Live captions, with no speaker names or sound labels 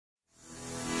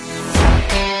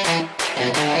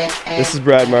This is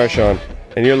Brad Marchand,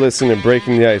 and you're listening to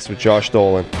Breaking the Ice with Josh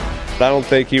Dolan. I don't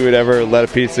think he would ever let a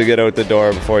pizza get out the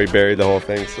door before he buried the whole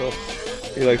thing, so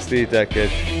he likes to eat that kid.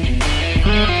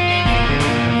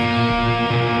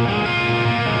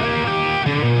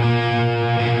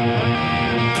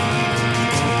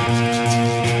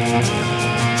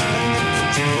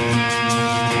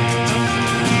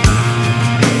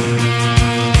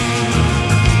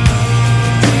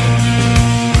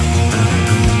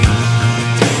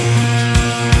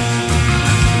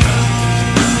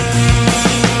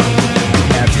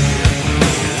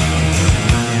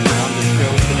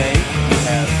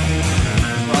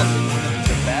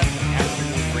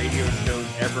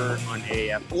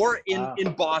 Or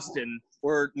in Boston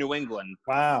or New England.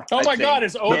 Wow. Oh my God,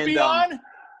 is Opie on?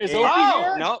 Is Opie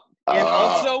here? No. And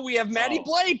also we have Maddie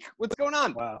Blake. What's going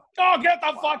on? Wow. Oh, get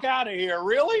the fuck out of here.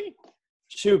 Really?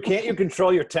 Shoot, can't you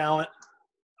control your talent?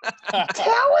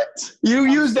 Talent? You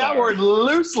use that word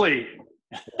loosely.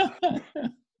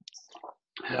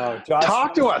 No, Josh.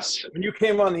 Talk to us. When you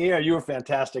came on the air, you were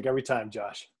fantastic every time,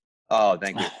 Josh. Oh,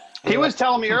 thank you. He was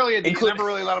telling me earlier that you never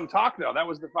really let him talk, though. That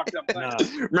was the fucked up thing.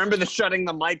 No. Remember the shutting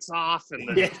the mics off? And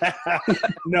the... Yeah.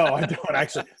 No, I don't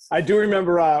actually. I do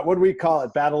remember, what do we call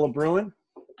it? Battle of Bruin?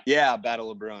 Yeah,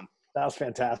 Battle of Bruin. That was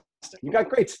fantastic. You got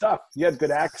great stuff. You had good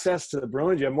access to the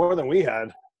Bruins. You had more than we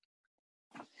had.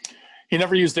 He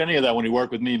never used any of that when he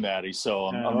worked with me, Maddie, so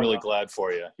I'm really glad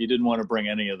for you. He didn't want to bring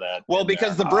any of that. Well,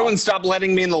 because the Bruins stopped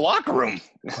letting me in the locker room.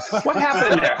 What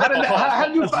happened there? How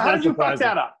did you fuck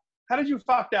that up? How did you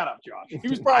fuck that up, Josh? He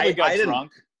was probably got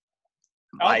drunk.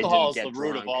 Alcohol is the get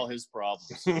root drunk. of all his problems.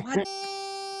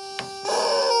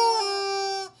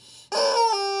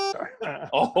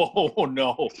 Oh,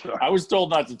 no. Sorry. I was told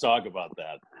not to talk about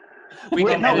that. We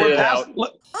can No, edit we're it past. out.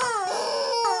 Look.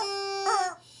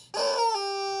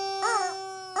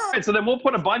 All right, so then we'll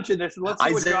put a bunch of this. And let's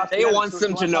see what Josh Isaiah edits. wants So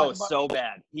them you to wanna know talk about- so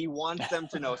bad. He wants them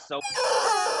to know so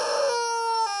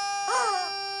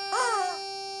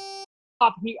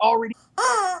He already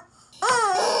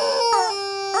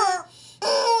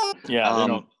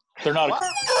Yeah, they're not.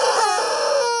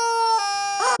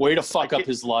 Way to fuck up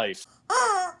his life.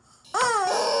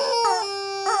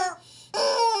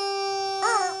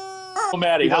 Oh,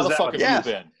 Maddie, how the fuck have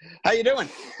you been? How you doing?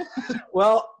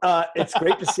 Well, it's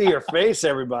great to see your face,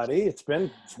 everybody. It's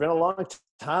been a long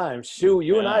time. Shoo,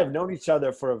 you and I have known each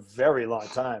other for a very long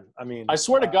time. I mean, I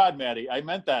swear to God, Maddie, I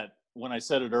meant that when I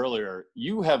said it earlier.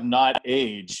 You have not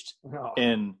aged no.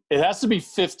 in, it has to be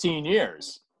 15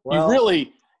 years. Well, Are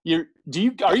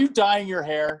you dyeing your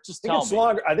hair? Just tell me.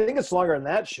 longer. I think it's longer than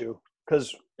that, Shoo,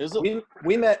 because Is it?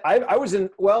 we met. I was in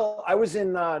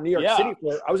New York City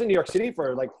in New York City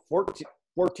for like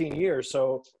 14 years.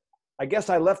 So I guess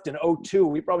I left in 2002.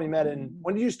 We probably met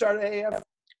when did you start at AAF?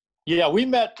 Yeah, we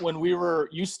met when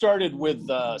you started with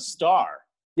Star.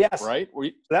 Yes. Right?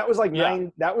 That was like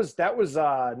that was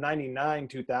 99,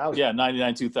 2000. Yeah,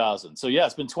 99, 2000. So yeah,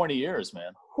 it's been 20 years,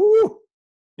 man. Whew.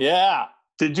 Yeah.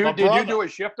 Did you do a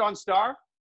shift on Star?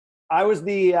 I was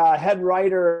the head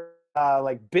writer,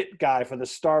 bit guy for the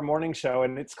Star Morning Show,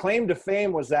 and its claim to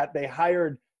fame was that they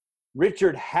hired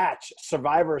Richard Hatch,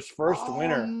 Survivor's first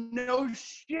winner. No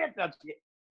shit. That's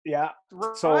Yeah.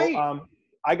 right. So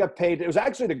I got paid. It was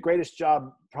actually the greatest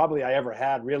job probably I ever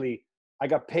had, really. I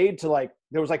got paid to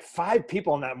there was 5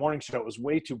 people on that morning show. It was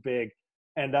way too big.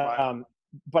 And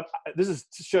but this is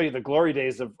to show you the glory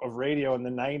days of radio in the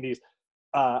 90s.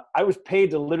 I was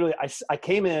paid to literally, I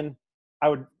came in, I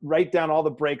would write down all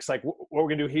the breaks, like what we're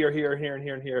going to do here, here, here, and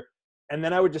here, and here. And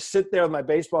then I would just sit there with my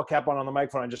baseball cap on the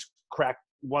microphone and just crack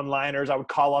one-liners. I would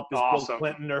call up Bill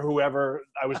Clinton or whoever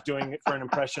I was doing it for an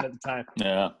impression at the time.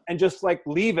 Yeah. And just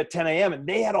leave at 10 a.m. And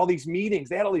they had all these meetings.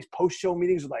 They had all these post-show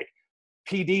meetings with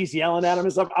PDs yelling at him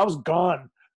and stuff. I was gone.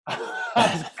 I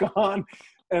was gone.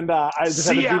 And I just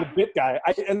had to be the bit guy.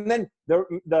 And then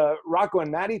the Rocco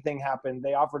and Maddie thing happened.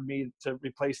 They offered me to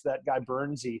replace that guy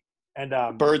Burnsy. And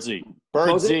Birdsey.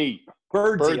 Birdsy.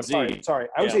 Sorry.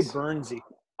 I would say Yes. Burnsy.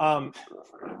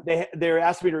 They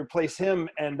asked me to replace him,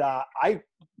 and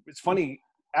it's funny,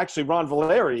 actually, Ron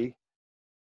Valeri,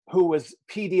 who was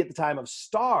PD at the time of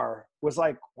Star, was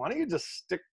like, why don't you just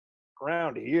stick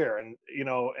around here? And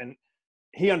and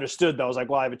he understood, though. I was like,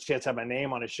 well, I have a chance to have my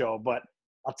name on a show. But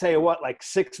I'll tell you what,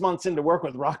 6 months into working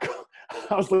with Rocco,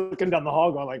 I was looking down the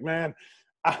hall going man,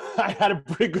 I had a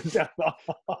pretty good down the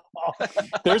hall.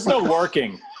 There's no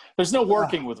working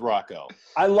with Rocco.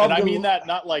 I love And I mean that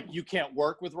not like you can't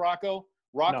work with Rocco.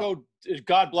 Rocco,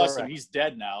 God bless him, he's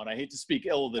dead now, and I hate to speak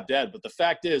ill of the dead, but the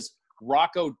fact is,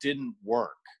 Rocco didn't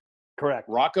work. Correct.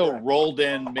 Rocco rolled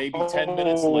in maybe 10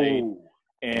 minutes late,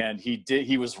 and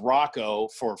he was Rocco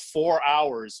for 4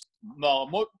 hours. No,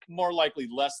 more likely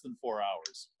less than 4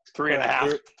 hours.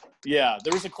 3.5. Yeah,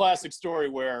 there was a classic story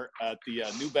where at the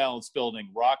New Balance building,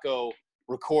 Rocco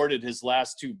recorded his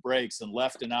last 2 breaks and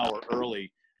left an hour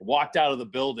early, walked out of the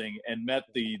building and met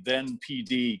the then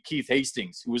PD, Keith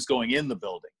Hastings, who was going in the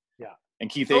building. Yeah. And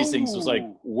Keith Hastings was like,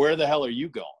 where the hell are you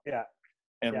going? Yeah.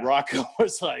 And Yeah. Rocco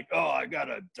was like, oh, I got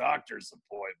a doctor's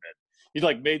appointment. He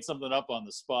like made something up on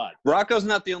the spot. Rocco's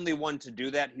not the only one to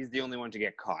do that. He's the only one to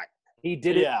get caught. He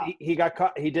did it. Yeah. He got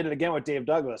caught. He did it again with Dave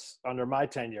Douglas under my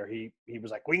tenure. He was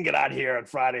like, we can get out of here on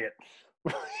Friday at,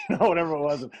 whatever it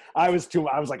was. And I was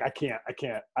like, I can't.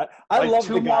 I Like love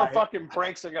 2 the more guy. fucking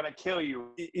breaks are gonna kill you.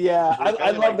 Yeah,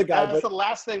 I love the guy. That's But the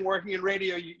last thing working in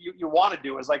radio you want to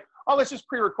do is like, oh, let's just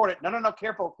pre-record it. No,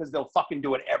 careful, because they'll fucking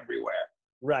do it everywhere.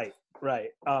 right.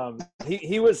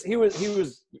 He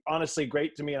was honestly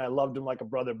great to me, and I loved him like a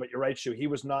brother. But you're right, Shu. He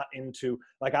was not into,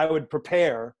 like, I would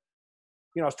prepare.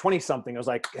 I was 20 something. I was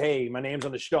like, hey, my name's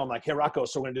on the show. I'm like, hey, Rocco,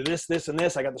 so we're gonna do this, this, and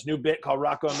this. I got this new bit called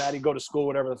Rocco and Maddie Go to School,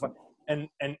 whatever the fuck. And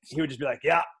he would just be like,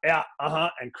 yeah,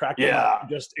 and crack him up.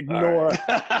 Just ignore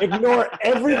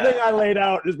everything I laid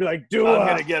out. Just be like, I'm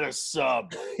gonna get a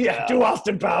sub. do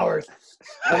Austin Powers.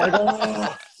 I'm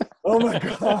like, oh my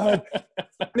God.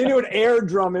 And then he would air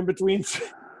drum in between.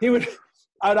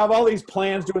 I'd have all these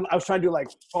plans I was trying to do like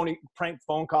prank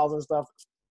phone calls and stuff.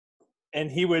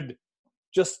 And he would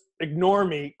just ignore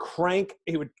me,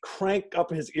 he would crank up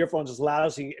his earphones as loud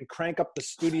as he and crank up the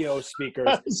studio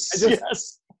speakers.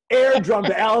 Yes. Air drum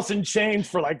to Alice in Chains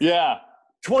for like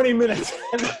 20 minutes.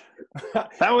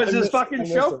 That was his fucking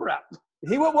show prep.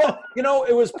 He went,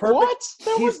 it was perfect. What?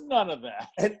 There was none of that.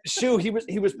 And Shu, he was.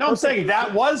 No, I'm saying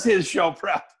that was his show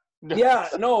prep. Yeah,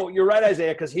 no, you're right,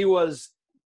 Isaiah, because he was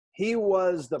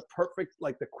the perfect,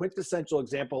 like the quintessential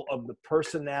example of the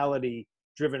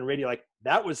personality-driven radio. Like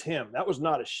that was him. That was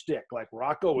not a shtick. Like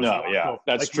Rocco was. No, Rocco. yeah,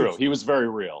 that's like, true. He was very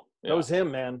real. That was him,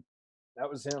 man. That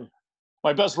was him.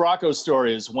 My best Rocco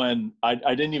story is when I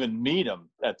didn't even meet him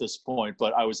at this point,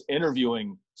 but I was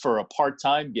interviewing for a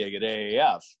part-time gig at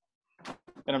AAF.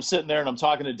 And I'm sitting there and I'm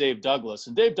talking to Dave Douglas.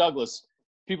 And Dave Douglas,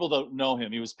 people don't know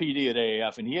him. He was PD at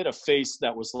AAF, and he had a face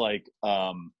that was like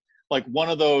one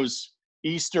of those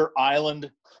Easter Island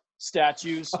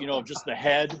statues, of just the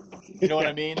head. You know what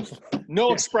I mean?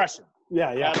 No expression.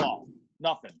 Yeah. At all.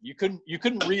 Nothing. You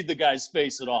couldn't read the guy's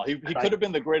face at all. He could have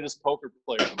been the greatest poker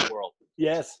player in the world.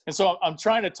 Yes. And so I'm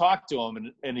trying to talk to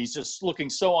him, and he's just looking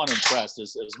so unimpressed,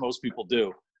 as most people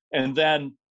do. And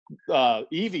then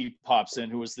Evie pops in,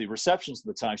 who was the receptionist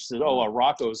at the time. She said,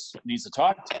 Rocco needs to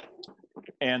talk to you.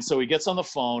 And so he gets on the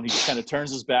phone. He kind of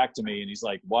turns his back to me, and he's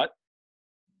like, what?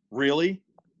 Really?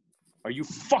 Are you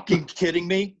fucking kidding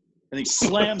me? And he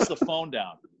slams the phone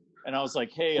down. And I was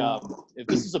like, hey, if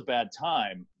this is a bad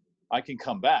time, I can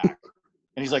come back.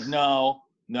 And he's like, no,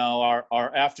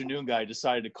 our afternoon guy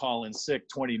decided to call in sick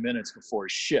 20 minutes before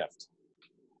his shift.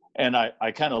 And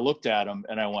I kind of looked at him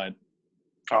and I went,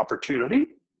 opportunity?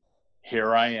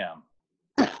 Here I am.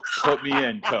 Put me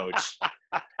in, coach.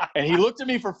 And he looked at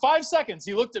me for 5 seconds.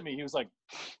 He looked at me. He was like,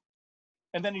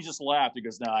 and then he just laughed. He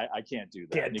goes, no, I can't do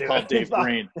that. And he called Dave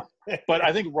Green. But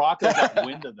I think Rocco got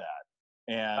wind of that.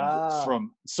 And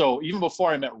so even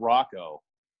before I met Rocco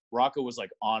was like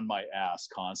on my ass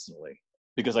constantly,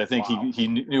 because I think he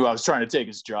knew I was trying to take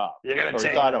his job. I was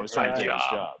trying to take his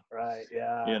job. Right.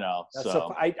 Yeah. That's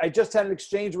so I just had an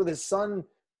exchange with his son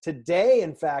today.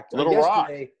 In fact, Little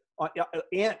yesterday,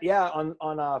 on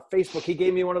Facebook, he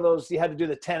gave me one of those. He had to do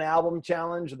the 10 album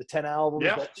challenge, or the 10 albums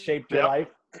that shaped your life.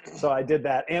 So I did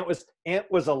that. Ant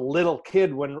was a little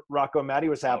kid when Rocco and Maddie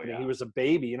was happening. He was a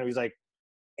baby. He's like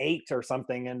 8 or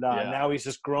something, and now he's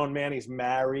just grown man. He's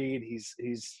married.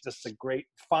 He's just a great,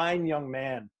 fine young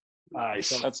man. Nice.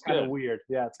 So that's kind of good. weird.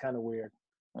 Yeah, it's kind of weird.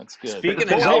 That's good. Speaking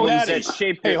Hey, of albums Maddie. that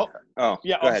shaped Hey, it. Oh,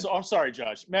 yeah. go ahead. I'm sorry,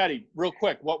 Josh. Maddie, real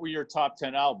quick, what were your top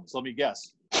 10 albums? Let me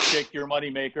guess. Shake Your Money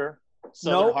Maker,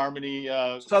 Southern Harmony.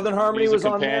 Southern Harmony Music was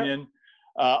on Companion,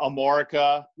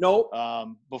 Amorica. Nope.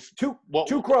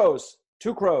 Two Crows.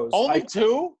 Two Crows. Only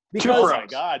two? Because, oh my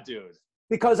God, dude.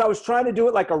 Because I was trying to do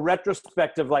it like a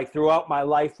retrospective, like throughout my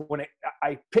life, when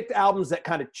I picked albums that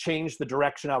kind of changed the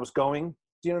direction I was going.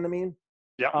 Do you know what I mean?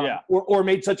 Yeah. Or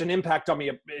made such an impact on me,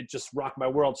 it just rocked my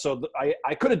world. So I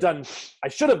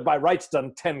should have by rights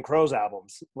done 10 Crows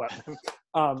albums, but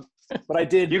I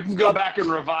did. You can go back and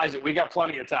revise it. We got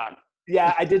plenty of time.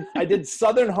 Yeah, I did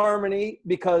Southern Harmony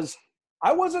because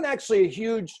I wasn't actually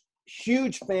a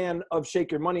huge fan of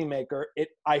Shake Your Money Maker.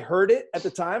 I heard it at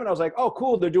the time and I was like, oh,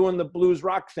 cool, they're doing the blues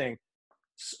rock thing.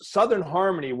 Southern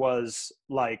Harmony was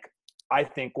like I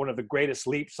think, one of the greatest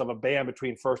leaps of a band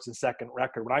between first and second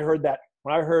record. When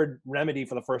I heard Remedy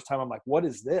for the first time, I'm like, what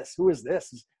is this? Who is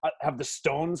this? Have the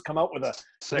Stones come out with a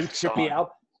new trippy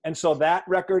album? And so that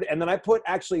record, and then I put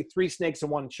actually Three Snakes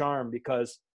and One Charm,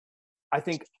 because I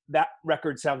think that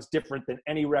record sounds different than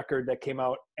any record that came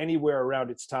out anywhere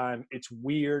around its time. It's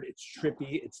weird, it's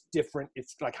trippy, it's different.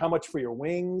 It's like How Much for Your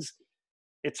Wings.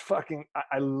 It's fucking,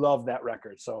 I love that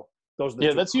record. So those are the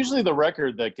two. That's usually the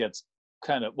record that gets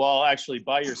kind of, well, actually,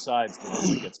 By Your Side's the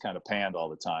one that gets kind of panned all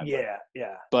the time. Yeah.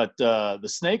 But the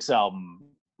Snakes album,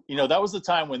 that was the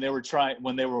time when they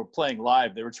were playing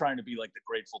live, they were trying to be like the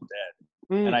Grateful Dead.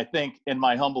 And I think, in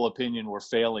my humble opinion, we're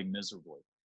failing miserably.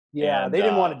 Yeah, and, they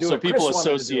didn't want to do so it. So people Chris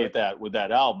associate that with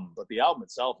that album, but the album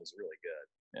itself is really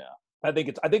good. Yeah. I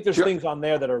think there's things on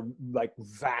there that are like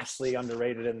vastly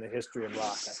underrated in the history of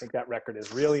rock. I think that record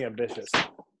is really ambitious.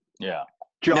 Yeah.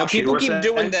 Josh, now people keep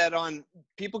doing that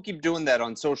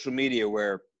on social media,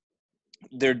 where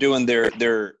they're doing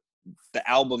the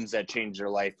albums that changed their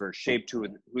life or shaped who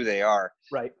they are.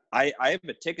 Right. I have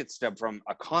a ticket stub from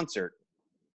a concert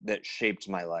that shaped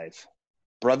my life.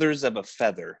 Brothers of a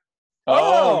Feather.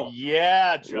 Oh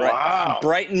yeah, wow.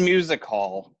 Brighton Music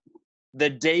Hall, the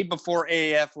day before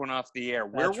AF went off the air.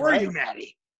 Where were you,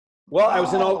 Maddie? Well, I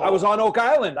was on Oak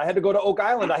Island. I had to go to Oak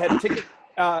Island. I had a ticket.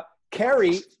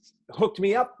 Carrie hooked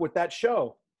me up with that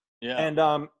show. Yeah. And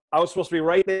I was supposed to be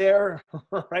right there,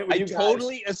 right with you guys. I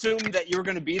totally assumed that you were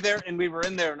going to be there, and we were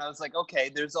in there, and I was like,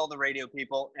 okay, there's all the radio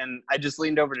people, and I just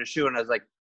leaned over to Shu, and I was like,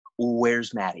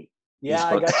 where's Maddie? Yeah,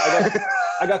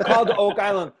 I got called to Oak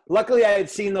Island. Luckily, I had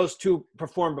seen those two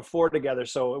perform before together,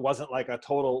 so it wasn't like a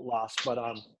total loss. But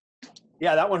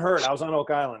yeah, that one hurt. I was on Oak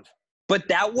Island. But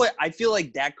I feel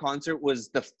like that concert was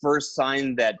the first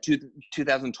sign that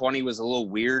 2020 was a little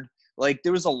weird. Like,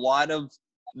 there was a lot of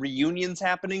reunions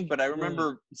happening, but I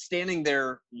remember standing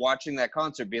there watching that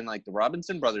concert being like, the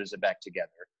Robinson brothers are back together,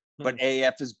 but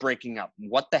AF is breaking up.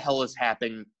 What the hell is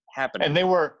happening?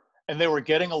 And they were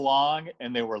getting along,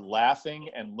 and they were laughing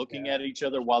and looking at each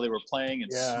other while they were playing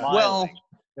and smiling.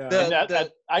 Well,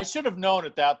 I should have known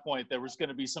at that point there was going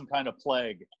to be some kind of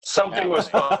plague. Something was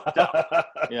fucked up.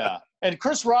 Yeah. And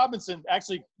Chris Robinson,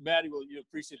 actually, Maddie, will you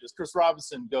appreciate this? Chris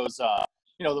Robinson goes,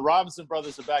 the Robinson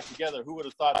brothers are back together. Who would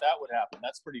have thought that would happen?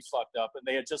 That's pretty fucked up. And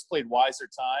they had just played Wiser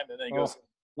Time. And then he goes,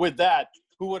 with that,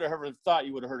 who would have ever thought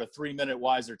you would have heard a 3-minute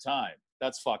Wiser Time?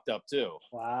 That's fucked up too.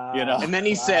 Wow. And then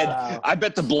he said, I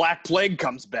bet the Black Plague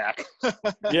comes back.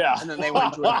 Yeah. And then they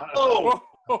went to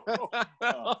it.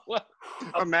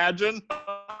 Imagine.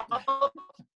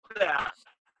 Yeah.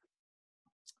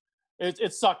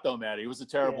 It sucked though, Maddie. It was a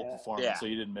terrible performance, so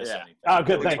you didn't miss anything. Oh,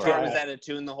 good. Thank you. Guitar was out of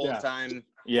tune the whole time.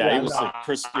 Yeah, he was like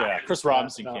Chris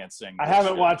Robinson can't sing. I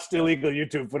haven't watched illegal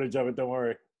YouTube footage of it. Don't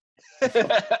worry.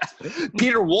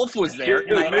 Peter Wolf was there,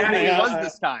 and I know who he was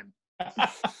this time.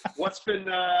 What's been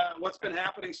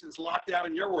happening since lockdown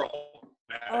in your world,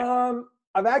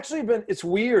 I've actually been, it's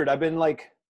weird. I've been like,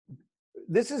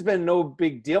 this has been no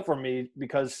big deal for me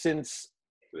because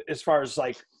as far as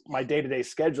like my day-to-day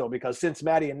schedule, because since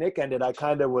Maddie and Nick ended, I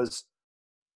kind of was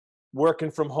working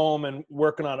from home and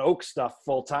working on Oak stuff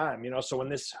full time, so when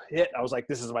this hit, I was like,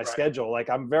 this is my schedule. Like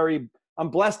I'm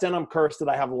blessed and I'm cursed that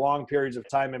I have long periods of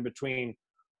time in between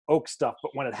Oak stuff,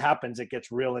 but when it happens, it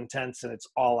gets real intense, and it's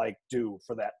all I do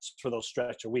for those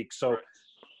stretch of weeks. So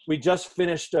we just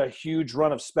finished a huge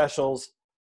run of specials,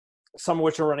 some of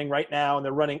which are running right now, and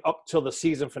they're running up till the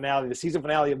season finale. The season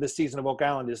finale of this season of Oak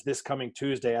Island is this coming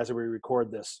Tuesday as we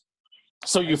record this.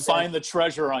 So you find the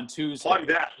treasure on Tuesday. Plug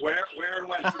that. Where and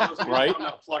when? Right?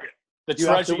 Plug it. The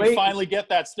treasure, you finally get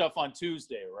that stuff on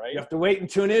Tuesday, right? You have to wait and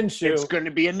tune in, Shu. It's going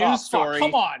to be a news story.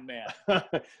 Come on,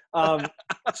 man.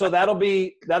 So that'll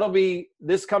be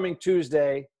this coming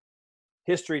Tuesday,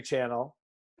 History Channel,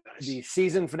 the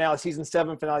season finale, season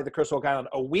 7 finale of the Curse of Oak Island.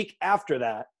 A week after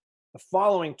that, the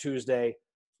following Tuesday,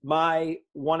 my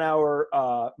 1 hour,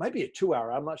 might be a 2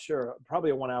 hour, I'm not sure,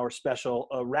 probably a 1 hour special,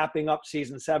 wrapping up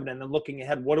season 7 and then looking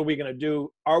ahead. What are we going to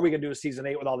do? Are we going to do a season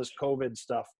 8 with all this COVID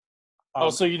stuff?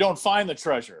 So you don't find the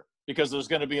treasure because there's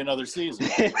going to be another season.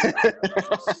 You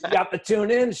have to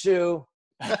tune in, Shu.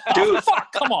 Dude,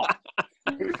 come on.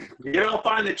 You don't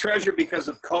find the treasure because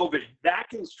of COVID. That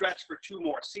can stretch for 2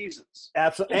 more seasons.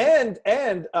 Absolutely. And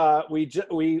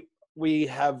we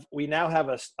now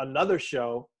have another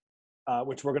show,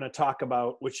 which we're going to talk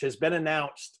about, which has been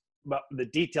announced, but the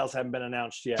details haven't been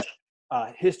announced yet.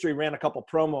 History ran a couple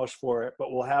promos for it,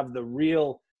 but we'll have the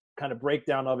real kind of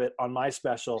breakdown of it on my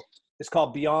special. It's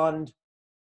called Beyond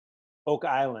Oak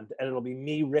Island, and it'll be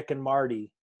me, Rick, and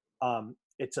Marty.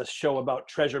 It's a show about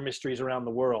treasure mysteries around the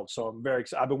world. So I'm very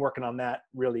excited. I've been working on that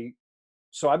really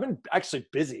so I've been actually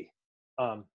busy.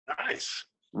 Nice.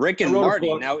 Rick I and wrote a Morty.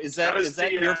 book. Now, is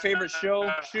that your favorite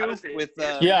show, Shu? With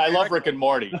Yeah, I love Rick and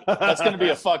Morty. That's going to be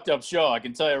a fucked up show. I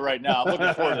can tell you right now. I'm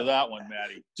looking forward to that one,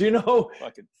 Maddie. Do you know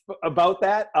Fucking about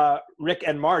that? Rick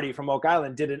and Marty from Oak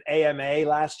Island did an AMA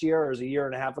last year, or it was a year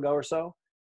and a half ago or so,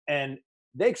 and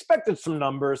they expected some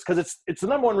numbers because it's the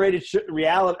number one rated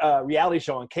reality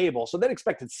show on cable, so they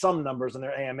expected some numbers in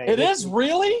their AMA. It is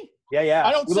really? Yeah.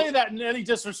 I don't say that in any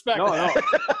disrespect. No.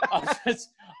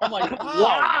 I'm like,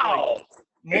 Wow. Like,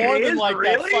 more It than is like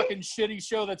really? that fucking shitty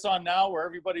show that's on now where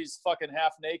everybody's fucking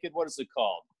half naked. What is it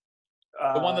called?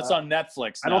 The one that's on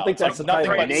Netflix now. I don't think It's that's like the nothing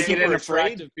title. but Naked super and Afraid?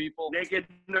 attractive people. Naked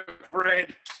and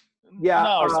Afraid. Yeah.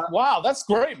 No, wow, that's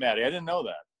great, Maddie. I didn't know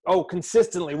that.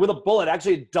 Consistently with a bullet.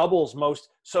 Actually, it doubles most.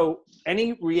 So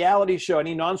any reality show,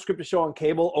 any non-scripted show on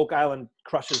cable, Oak Island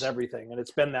crushes everything, and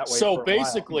it's been that way. So for a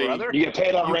basically, Brother? You get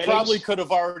paid on you ratings? probably could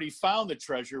have already found the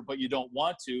treasure, but you don't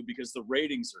want to because the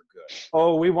ratings are good. while.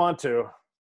 Oh, we want to.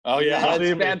 Oh yeah,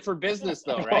 That's bad for business,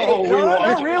 though, right? Oh,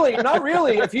 not really. Not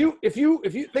really. If you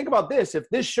think about this, if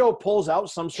this show pulls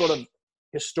out some sort of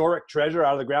historic treasure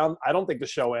out of the ground, I don't think the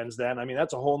show ends then. I mean,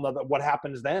 that's a whole nother, what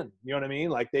happens then? You know what I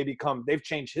mean? Like they've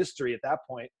changed history at that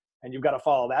point, and you've got to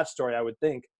follow that story, I would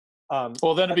think.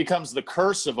 well, then it becomes the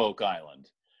curse of Oak Island,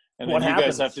 and then What you happens?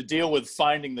 guys have to deal with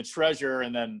finding the treasure,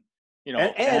 and then and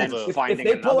And if finding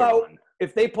they pull another out, one.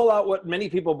 if they pull out what many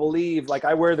people believe, like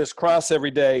I wear this cross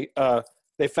every day.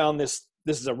 They found this.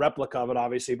 This is a replica of it,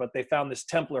 obviously, but they found this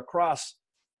Templar cross.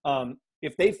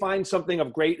 If they find something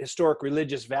of great historic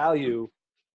religious value,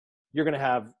 you're going to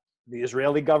have the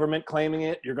Israeli government claiming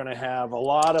it. You're going to have a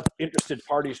lot of interested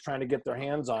parties trying to get their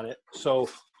hands on it. So,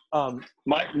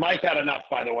 Mike had enough,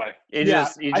 by the way.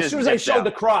 as soon as I showed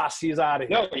the cross, he's out of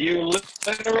here. No, you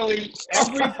literally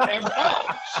every oh,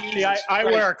 See, I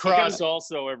wear a cross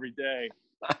also every day.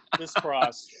 This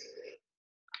cross.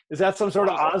 Is that some sort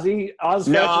of Oz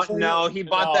No, fetish? no, he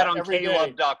bought No, that on every day.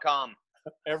 klove.com.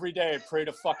 Every day I pray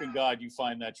to fucking God you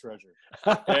find that treasure.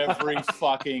 Every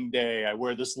fucking day I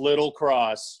wear this little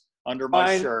cross under my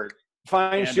Fine. shirt.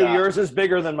 Fine, And, Shu, yours is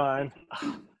bigger than mine.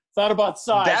 Thought about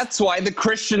size. That's why the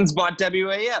Christians bought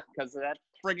WAF, because of that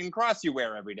friggin' cross you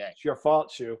wear every day. It's your fault,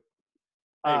 Shu.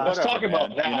 Hey, Let's whatever, talk about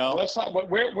man, that. you know? Let's talk.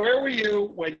 Where were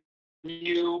you when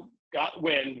you got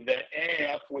wind that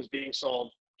AAF was being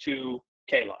sold to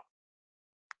Kayla?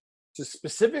 So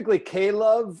specifically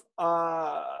K-Love,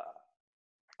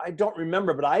 I don't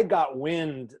remember, but I got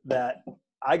wind,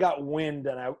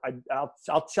 and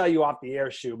I'll tell you off the air,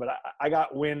 Shu, but I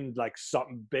got wind like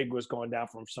something big was going down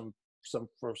from some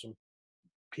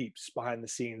peeps behind the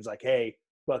scenes, like, hey,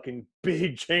 fucking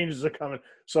big changes are coming.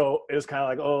 So it was kind of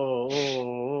like,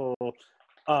 oh.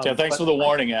 Yeah, thanks for the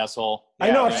warning, asshole. I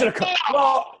know I Yeah, should have come.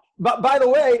 Well, but by the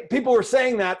way, people were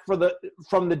saying that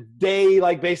from the day,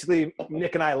 like basically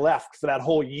Nick and I left for that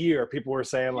whole year. People were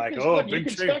saying like, "Oh, big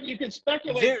change." You can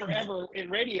speculate forever in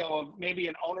radio of maybe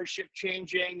an ownership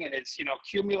changing, and it's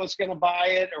Cumulus going to buy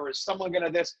it, or is someone going to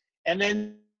this, and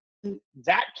then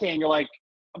that came. You're like,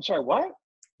 I'm sorry, what?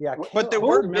 Yeah, But there I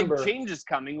were remember. big changes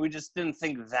coming. We just didn't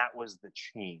think that was the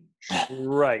change.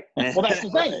 Right. Well, that's the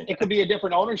thing. It could be a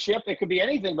different ownership. It could be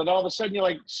anything. But all of a sudden, you're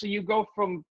like, so you go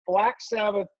from Black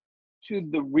Sabbath to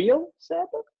the real Sabbath?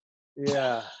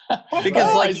 Yeah.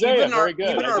 Because Oh, like Isaiah, even our, very good.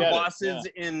 even I our get it. bosses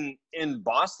in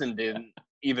Boston didn't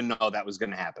even know that was going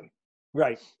to happen.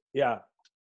 Right. Yeah.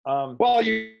 Well,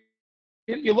 you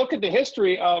look at the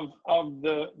history of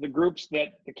the groups that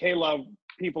the K-Love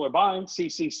people are buying,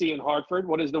 CCC in Hartford.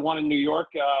 What is the one in New York,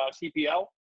 TPL?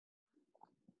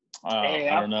 I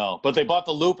don't know. But they bought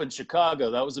the Loop in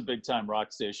Chicago. That was a big time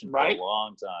rock station for Right. a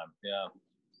long time. Yeah.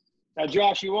 Now,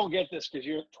 Josh, you won't get this because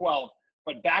you're 12.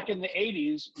 But back in the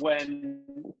 80s when,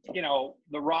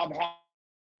 the Rob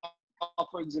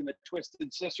Halfords and the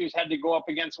Twisted Sisters had to go up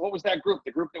against, what was that group?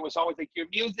 The group that was always like, your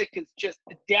music is just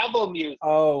the devil music.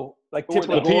 Oh, like Who were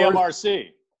Tipper The they? Gore. PMRC,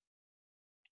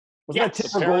 Was Yeah, that the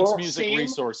Tipper Parents Gore? Music Same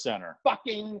Resource Center.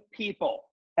 Fucking people.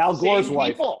 Al Gore's Same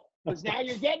wife. people. Because now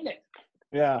you're getting it.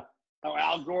 Yeah. Oh,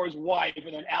 Al Gore's wife,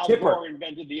 and then Al Tipper. Gore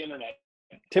invented the internet.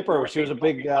 Tipper. She was a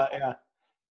big. Yeah.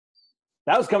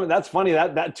 That was coming. That's funny.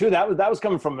 That was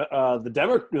coming from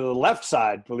the left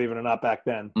side. Believe it or not, back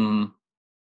then. Mhm.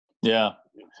 Yeah.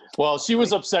 Well, she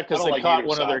was upset I because don't they like caught either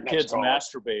one of their side, kids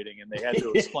next caller. masturbating, and they had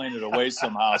to explain it away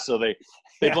somehow. So they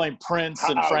Yeah. blamed Prince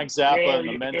and How Frank Zappa dare and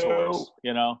the you. Mentors.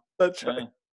 That's Yeah.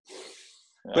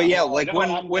 But yeah, Oh, like no,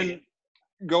 I'm when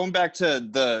going back to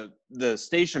the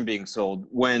station being sold,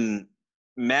 when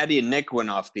Maddie and Nick went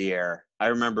off the air, I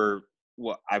remember.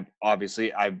 Well, I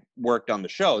worked on the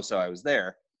show, so I was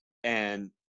there, and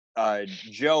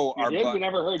Joe, You our did? We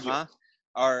never heard you. huh?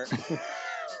 Our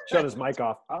Shut his mic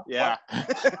off. yeah.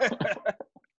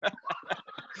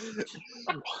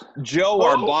 Joe,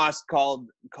 our boss, called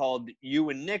you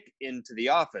and Nick into the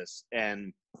office,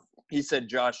 and he said,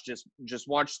 "Josh, just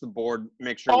watch the board,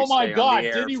 make sure we stay on the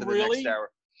air did he for the really? next hour."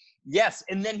 Yes,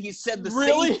 and then he said the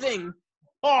Really? same thing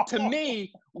to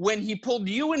me when he pulled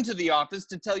you into the office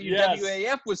to tell you Yes.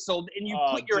 WAF was sold, and you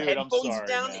Oh, put your dude, I'm headphones sorry,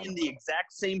 down man. in the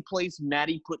exact same place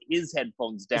Matty put his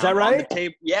headphones down. Is that On right? the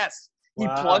tape. Yes. He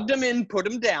Wow. plugged them in, put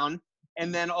them down,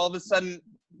 and then all of a sudden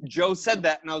Joe said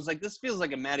that, and I was like, this feels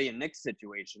like a Matty and Nick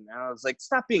situation. And I was like,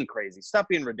 stop being crazy. Stop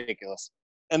being ridiculous.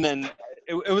 And then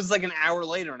it was like an hour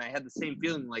later, and I had the same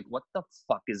feeling, like, what the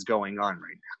fuck is going on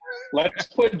right now? Let's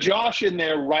put Josh in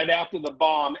there right after the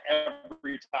bomb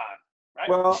every time. Right?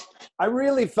 Well, I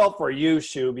really felt for you,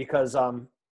 Shu, because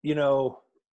you know,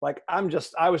 like I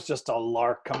was just a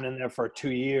lark coming in there for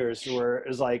 2 years, where it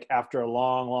was like after a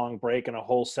long break and a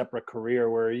whole separate career,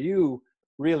 where you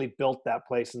really built that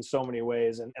place in so many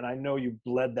ways, and I know you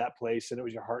bled that place, and it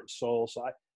was your heart and soul. So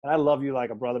I love you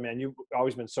like a brother, man. You've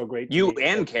always been so great to You me.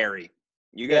 and Carrie.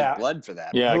 You guys Yeah. bled for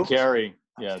that. Yeah, Oops. Carrie.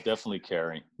 Yeah, definitely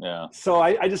Carrie. Yeah. So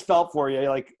I just felt for you.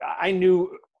 Like I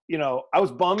knew, you know, I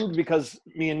was bummed because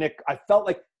me and Nick, I felt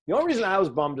like the only reason I was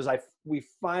bummed is we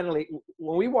finally,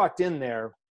 when we walked in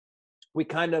there, we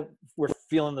kind of were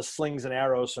feeling the slings and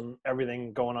arrows from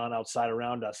everything going on outside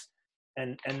around us.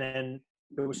 And then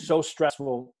it was so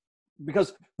stressful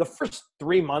because the first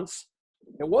 3 months,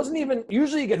 it wasn't even,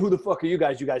 usually you get, who the fuck are you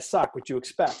guys? You guys suck, what you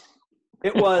expect.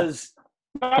 It was,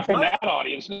 Not from that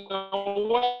audience. No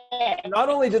way. not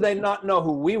only did they not know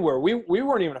who we were, we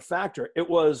weren't even a factor. It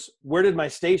was, where did my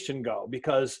station go?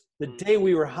 Because the day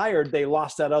we were hired, they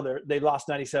lost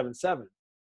 97.7.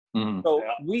 Mhm. So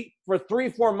Yeah. for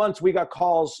 3-4 months, we got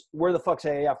calls, where the fuck's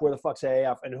AAF? Where the fuck's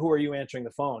AAF? And who are you answering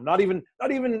the phone? Not even,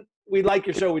 we like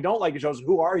your show, we don't like your shows.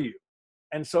 Who are you?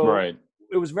 And so Right.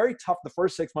 it was very tough the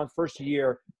first 6 months, first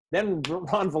year. Then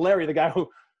Ron Valeri, the guy who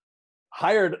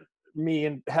hired me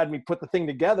and had me put the thing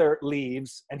together,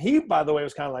 leaves. And he, by the way,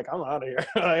 was kind of like, I'm out of here.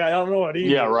 I don't know what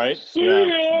he Yeah, did. right. See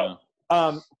Yeah.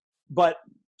 ya. But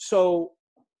so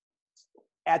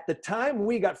at the time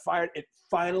we got fired, it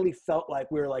finally felt like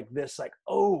we were like this, like,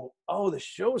 oh, the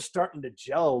show's starting to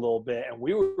gel a little bit. And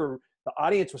the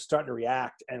audience was starting to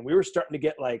react. And we were starting to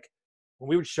get like, when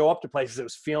we would show up to places, it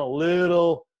was feeling a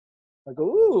little like,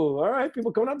 ooh, all right,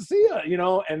 people coming out to see you, you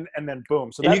know, and then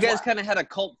boom. So And that's you guys why- kind of had a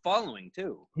cult following,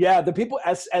 too. yeah, the people,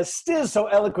 as Stiz so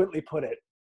eloquently put it,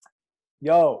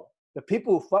 yo, the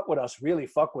people who fuck with us really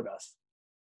fuck with us.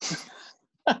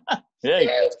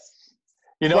 Hey,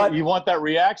 you know, But- you want that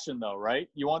reaction though, right?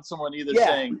 You want someone either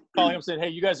Yeah. calling them saying, hey,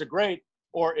 you guys are great.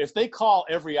 Or if they call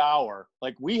every hour,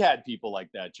 like we had people like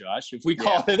that, Josh. If we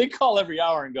call, they call every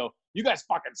hour and go, you guys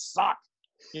fucking suck.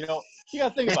 You know, you got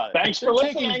to think about it. Thanks They're for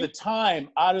taking listening. the time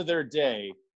out of their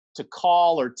day to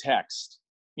call or text,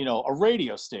 you know, a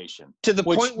radio station. To the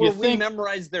Which point where you we think-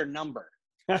 memorized their number.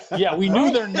 Yeah, we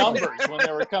knew their numbers when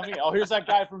they were coming. Oh, here's that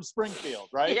guy from Springfield,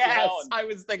 right? You Yes, know, and- I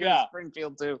was thinking yeah. of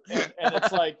Springfield, too. and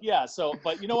it's like, yeah. So,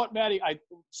 but you know what, Maddie?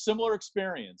 Similar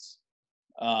experience.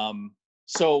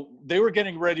 So they were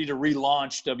getting ready to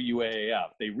relaunch WAAF.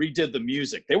 They redid the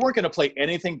music. They weren't going to play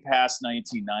anything past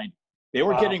 1990. They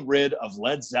were Wow. getting rid of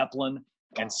Led Zeppelin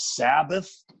and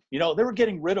Sabbath. You know, they were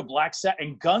getting rid of Black Sabbath,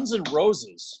 and Guns N'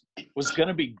 Roses was going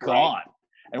to be gone.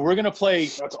 And we're going to play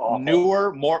That's awful.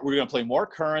 newer, we're going to play more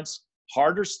currents,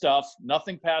 harder stuff,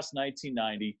 nothing past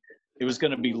 1990. It was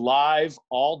going to be live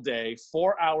all day,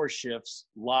 4-hour shifts,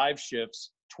 live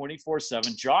shifts,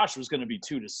 24/7. Josh was going to be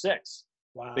 2 to 6.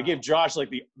 Wow. They gave Josh like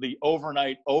the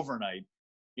overnight,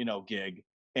 you know, gig.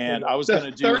 And I was The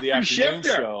going to do the third afternoon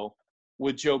shifter. show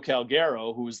with Joe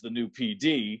Calgaro, who was the new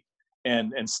PD,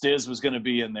 and Stiz was going to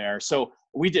be in there. So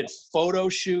we did photo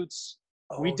shoots.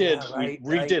 We Oh, did, yeah, right,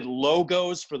 we right. redid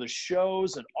logos for the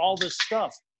shows and all this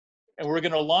stuff. And we're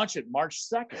going to launch it March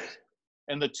 2nd.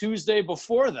 And the Tuesday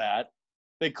before that,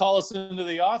 they call us into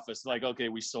the office like, okay,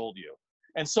 we sold you.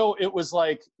 And so it was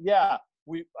like, yeah,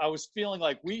 I was feeling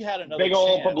like we had another Big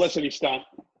old chance. publicity stunt.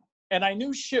 And I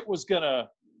knew shit was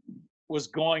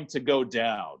going to go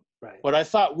down. Right. But I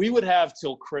thought we would have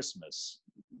till Christmas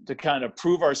to kind of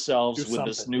prove ourselves Do with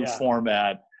this something, new yeah.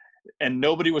 format. And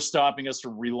nobody was stopping us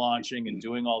from relaunching and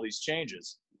doing all these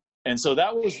changes. And so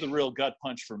that was the real gut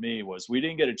punch for me, was we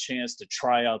didn't get a chance to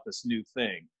try out this new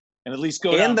thing and at least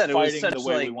go down that it was fighting the such,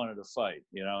 way we like- wanted to fight,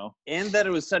 you know? And that it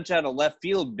was such out of left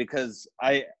field, because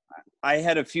I I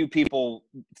had a few people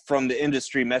from the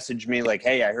industry message me like,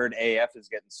 hey, I heard AF is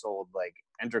getting sold, like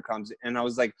Entercoms. And I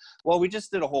was like, well, we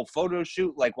just did a whole photo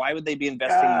shoot. Like, why would they be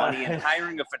investing money in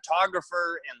hiring a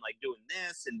photographer and like doing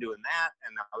this and doing that?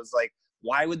 And I was like,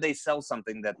 why would they sell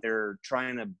something that they're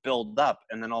trying to build up?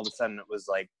 And then all of a sudden it was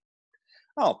like,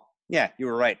 oh, yeah, you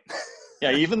were right.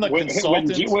 Yeah, even the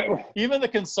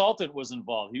consultant was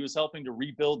involved. He was helping to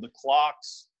rebuild the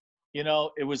clocks. You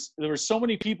know, there were so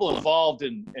many people involved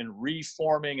in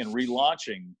reforming and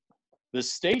relaunching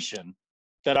this station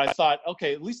that I thought,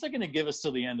 okay, at least they're going to give us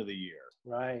till the end of the year.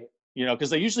 Right. You know, because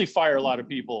they usually fire a lot of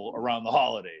people around the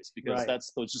holidays because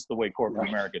that's just the way corporate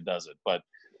America does it. But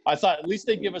I thought at least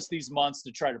they give us these months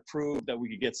to try to prove that we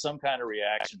could get some kind of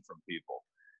reaction from people.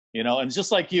 You know, and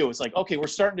just like you, it's like, okay, we're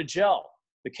starting to gel.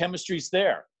 The chemistry's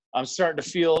there. I'm starting to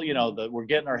feel, you know, that we're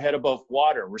getting our head above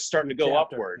water. We're starting to go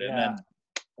upward. And then,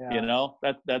 you know,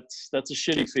 that's a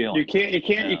shitty feeling. You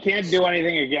can't do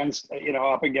anything against, you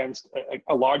know, up against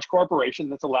a large corporation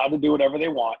that's allowed to do whatever they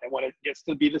want. And when it gets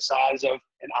to be the size of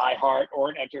an iHeart or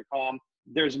an Entercom,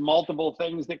 there's multiple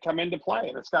things that come into play.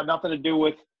 And it's got nothing to do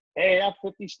with, hey,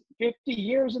 50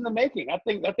 years in the making. That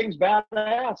thing's badass.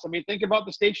 I mean, think about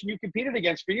the station you competed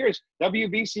against for years,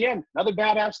 WBCN, another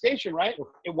badass station, right?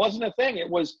 It wasn't a thing. It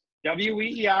was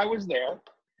WEEI was there.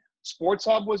 Sports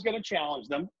Hub was going to challenge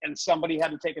them, and somebody had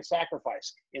to take a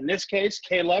sacrifice. In this case,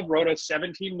 K-Love wrote a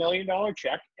 $17 million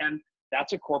check, and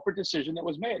that's a corporate decision that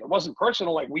was made. It wasn't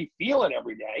personal like we feel it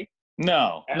every day.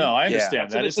 No, I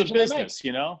understand that. It's a business,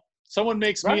 you know? Someone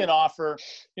makes me an offer,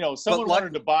 you know, someone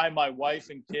wanted to buy my wife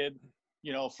and kid,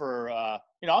 you know, for,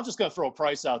 you know, I'm just going to throw a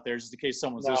price out there just in case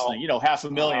someone's listening, you know,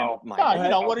 $500,000. You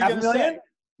know, what are you going to say?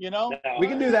 You know, we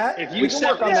can do that. If you we can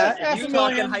work on that. If you're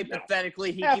talking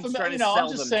hypothetically, he keeps trying to sell I'm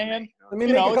just saying. Let me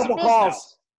make a couple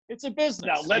calls. It's a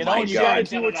business. No, you know, you got to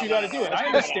do what you got to do. And I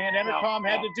understand Entercom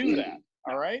had to do that.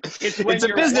 All right. It's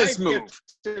a business move.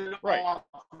 Right.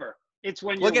 It's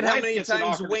when look at how many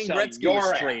times Wayne Gretzky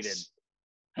was traded.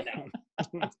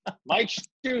 Mike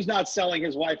Stu's not selling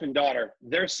his wife and daughter.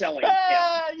 They're selling him.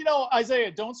 You know,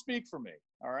 Isaiah, don't speak for me.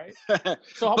 All right.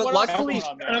 So but luckily,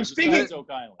 I'm speaking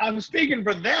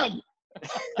for them.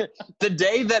 The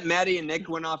day that Maddie and Nick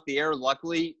went off the air,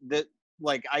 luckily that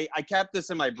like I kept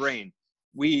this in my brain.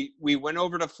 We went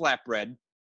over to Flatbread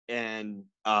and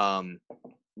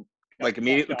like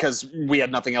immediately because we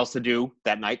had nothing else to do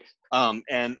that night. And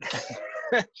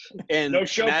no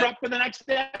show prep for the next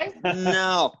day?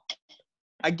 No.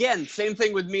 Again, same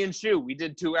thing with me and Shu. We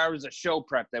did 2 hours of show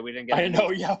prep that we didn't get. I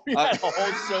know, yeah. We had a whole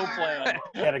show plan.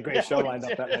 We had a great show lined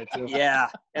up that night too. Yeah,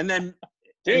 and then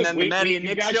the Maddie and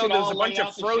Nick show. There was a bunch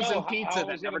of frozen pizza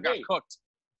that never got cooked.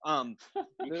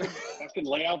 Fucking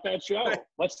lay out that show.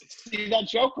 Let's see that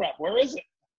show prep. Where is it?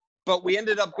 But we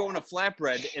ended up going to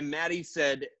Flatbread, and Maddie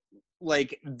said,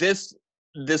 like this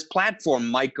platform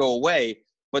might go away,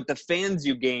 but the fans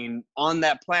you gain on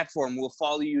that platform will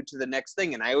follow you to the next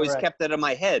thing. And I always kept that in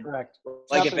my head. Correct.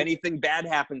 Like if anything bad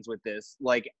happens with this,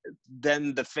 like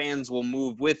then the fans will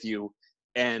move with you.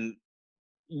 And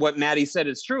what Maddie said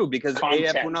is true because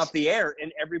AF went off the air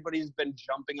and everybody's been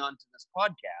jumping onto this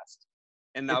podcast.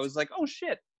 And I was like, oh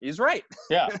shit, he's right.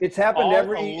 Yeah. It's happened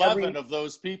every 11 of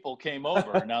those people came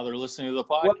over and now they're listening to the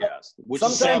podcast. Which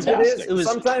sometimes is it is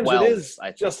sometimes 12, it is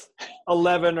just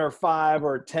 11 or 5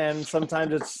 or 10.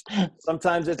 Sometimes it's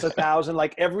 1,000.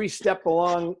 Like every step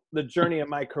along the journey of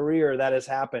my career that has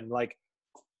happened. Like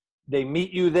they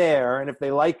meet you there, and if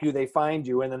they like you, they find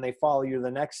you, and then they follow you to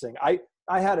the next thing.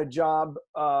 I had a job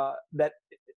that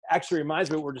actually reminds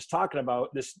me of what we're just talking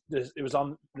about. This it was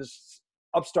on this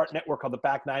upstart network called the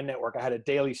Back Nine Network. I had a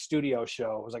daily studio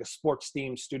show. It was like a sports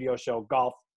themed studio show,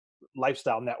 golf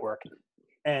lifestyle network.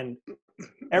 And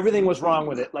everything was wrong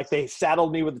with it. Like they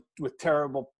saddled me with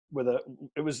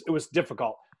it was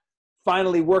difficult.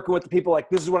 Finally working with the people like,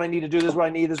 this is what I need to do. This is what I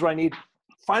need. This is what I need.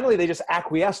 Finally, they just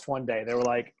acquiesced one day. They were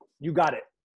like, you got it.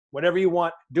 Whatever you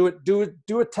want, do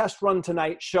a test run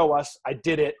tonight. Show us. I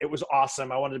did it. It was awesome.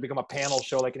 I wanted to become a panel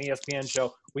show, like an ESPN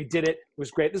show. We did it. It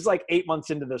was great. This is like 8 months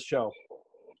into this show.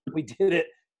 We did it.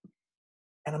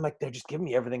 And I'm like, they're just giving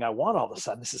me everything I want all of a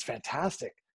sudden. This is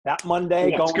fantastic. That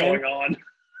Monday, what's going on?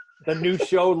 The new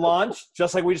show launched,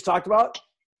 just like we just talked about.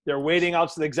 They're waiting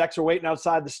out. So the execs are waiting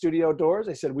outside the studio doors.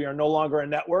 They said, we are no longer a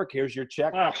network. Here's your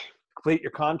check. Complete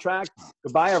your contract.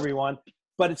 Goodbye, everyone.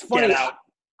 But it's funny.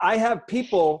 I have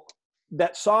people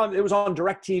that saw it was on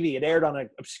DirecTV. It aired on an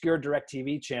obscure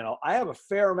DirecTV channel. I have a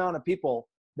fair amount of people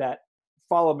that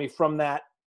followed me from that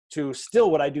to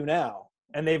still what I do now.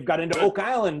 And they've got into Oak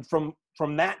Island from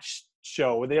that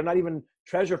show. They're not even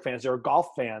Treasure fans. They're golf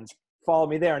fans. Follow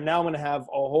me there. And now I'm going to have a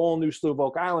whole new slew of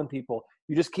Oak Island people.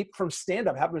 You just keep from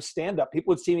stand-up, have them stand-up.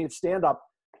 People would see me at stand-up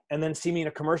and then see me in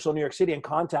a commercial in New York City and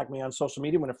contact me on social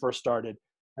media when it first started.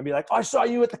 And be like, oh, I saw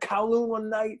you at the Kowloon one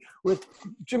night with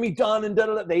Jimmy Dunn and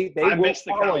da-da-da. They I will missed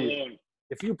the follow you. Kowloon.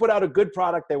 If you put out a good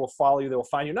product, they will follow you. They will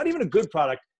find you. Not even a good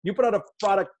product. You put out a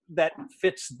product that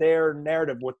fits their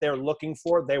narrative, what they're looking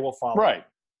for, they will follow. Right.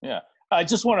 Yeah. I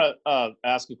just want to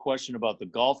ask a question about the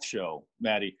golf show,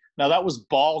 Maddie. Now, that was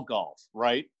ball golf,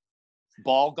 right?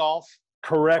 Ball golf?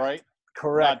 Correct. Right?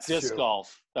 Correct. Not disc Stu.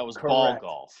 golf. That was Correct. ball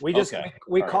golf. We just Okay.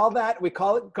 we All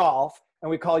call it golf,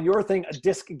 and we call your thing a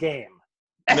disc game.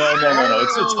 No.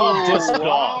 It's called disc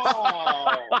golf,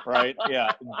 Wow. right?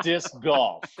 Yeah, disc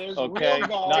golf. There's Okay, real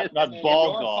golf not and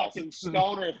ball your golf. fucking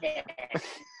stoner thing.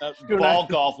 Ball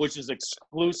golf, which is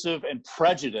exclusive and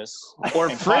prejudice, Or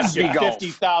and costs you frisbee golf.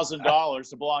 $50,000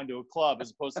 to belong to a club,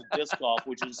 as opposed to disc golf,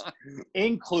 which is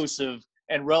inclusive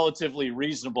and relatively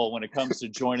reasonable when it comes to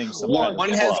joining some kind of One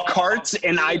has club. carts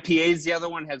and IPAs. The other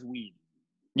one has weed.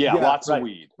 Yeah, Yeah, lots right. of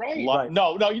weed. Right. Right.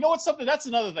 No, you know what's something? That's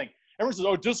another thing. Everyone says,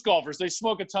 oh, disc golfers, they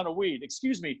smoke a ton of weed.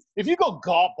 Excuse me. If you go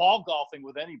ball golfing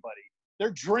with anybody, they're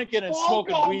drinking and Ball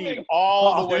smoking golfing. weed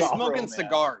all the way They're through, smoking man.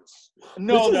 cigars.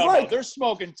 No. like- They're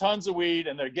smoking tons of weed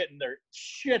and they're getting their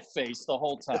shit faced the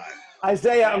whole time.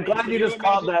 Isaiah, I'm Maddie, glad can you you just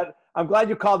called imagine- that. I'm glad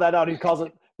you called that out. He calls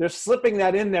it. They're slipping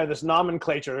that in there. This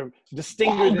nomenclature,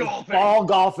 distinguished Ball as golfing. ball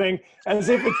golfing, as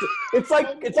if it's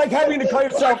like having to call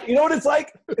yourself. You know what it's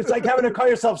like? It's like having to call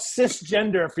yourself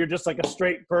cisgender if you're just like a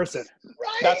straight person. Right.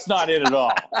 That's not it at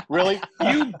all. Really?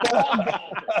 You ball golfer.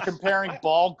 Comparing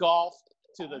ball golf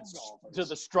to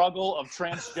the struggle of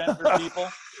transgender people?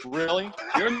 Really?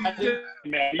 You're mad.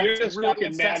 You're just really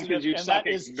fucking mad because you and suck that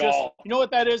is at just, golf. you know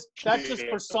what that is? That just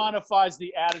personifies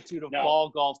the attitude of No. ball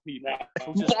golf people. No.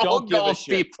 Who just Ball don't give a golf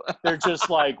shit. people. They're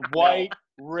just like white,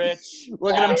 rich,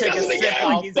 Look at him take a Golfers. sip out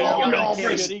like he's there a in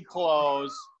golfers. shitty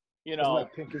clothes. You know,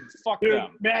 fuck Dude,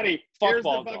 them. Maddie, Fuck here's the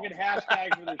ball fucking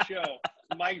hashtag for the show.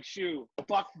 Mike Shue.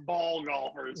 Fuck ball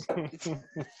golfers.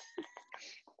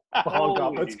 Ball golf.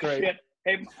 Holy That's great. shit.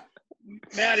 Hey,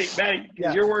 Maddie, because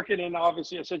Yeah. you're working in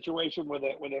obviously a situation with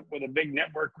a big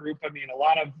network group. I mean, a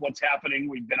lot of what's happening,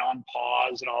 we've been on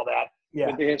pause and all that. Yeah.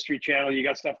 With the History Channel, you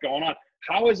got stuff going on.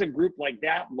 How is a group like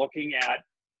that looking at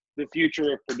the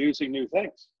future of producing new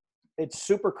things? It's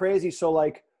super crazy. So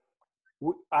like,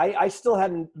 I still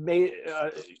hadn't made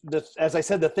as I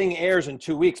said, the thing airs in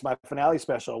 2 weeks, my finale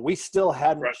special. We still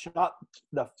hadn't Right. shot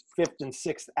the 5th and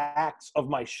 6th acts of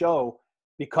my show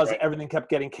because Right. everything kept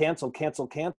getting canceled.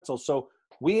 So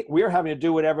we're having to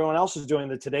do what everyone else is doing,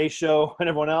 the Today Show and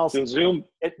everyone else. So Zoom,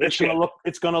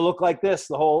 It's gonna look like this.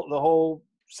 The whole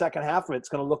second half of it's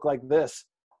gonna look like this.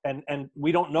 And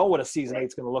we don't know what a season 8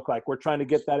 is going to look like. We're trying to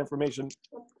get that information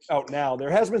out now.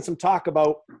 There has been some talk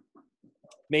about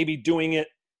maybe doing it.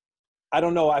 I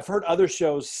don't know. I've heard other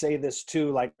shows say this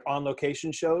too, like on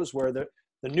location shows, where the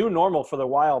new normal for the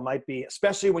while might be,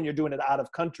 especially when you're doing it out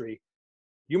of country,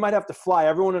 you might have to fly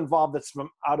everyone involved that's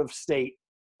from out of state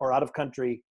or out of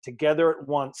country together at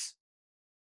once,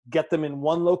 get them in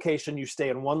one location. You stay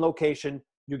in one location.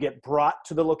 You get brought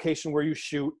to the location where you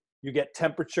shoot. You get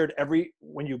temperatured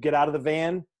when you get out of the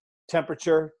van,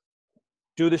 temperature,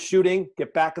 do the shooting,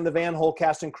 get back in the van, whole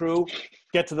cast and crew,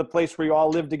 get to the place where you all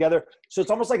live together. So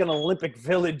it's almost like an Olympic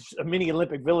village, a mini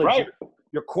Olympic village. Right.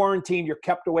 You're quarantined, you're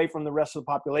kept away from the rest of the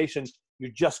population.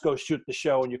 You just go shoot the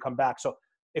show and you come back. So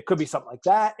it could be something like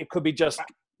that. It could be just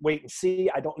wait and see.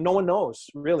 No one knows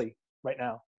really right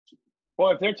now.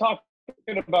 well, if they're talking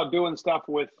about doing stuff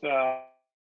with, the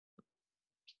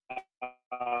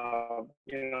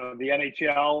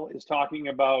NHL is talking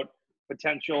about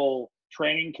potential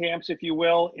training camps, if you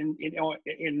will,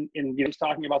 he's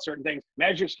talking about certain things.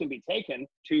 Measures can be taken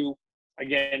to,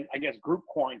 again, I guess, group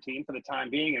quarantine for the time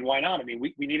being. And why not? I mean,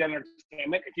 we need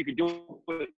entertainment. If you could do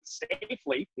it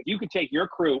safely, if you could take your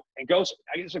crew and go,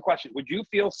 I guess a question, would you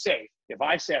feel safe if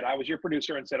I said, I was your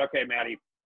producer and said, okay, Maddie,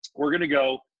 we're going to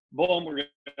go, boom, we're going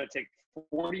to take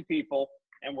 40 people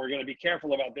and we're going to be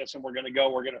careful about this and we're going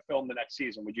to film the next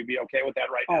season. Would you be okay with that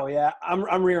right now? Oh yeah. I'm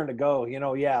rearing to go,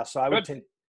 yeah. So I would Good. take,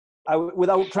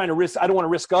 without trying to risk, I don't want to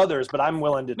risk others, but I'm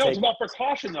willing to No, take. it's about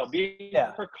precaution, though. Being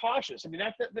Yeah. precautious. I mean,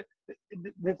 that's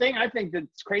the thing I think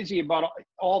that's crazy about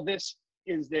all this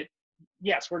is that,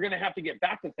 yes, we're going to have to get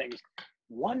back to things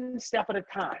one step at a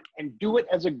time and do it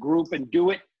as a group and do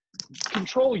it.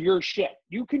 Control your shit.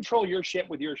 You control your shit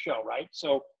with your show, right?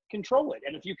 So control it.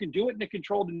 And if you can do it in a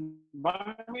controlled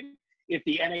environment, if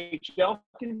the NHL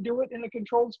can do it in a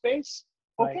controlled space,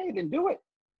 okay, Right. then do it,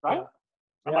 right?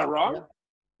 Am Yeah, I wrong? yeah.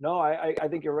 No, I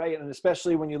think you're right. And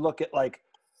especially when you look at, like,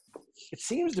 it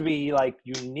seems to be like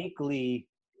uniquely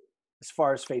as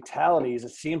far as fatalities,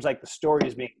 it seems like the story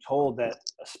is being told that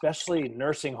especially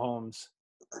nursing homes,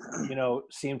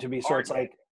 seem to be, so it's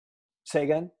like, say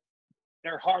again?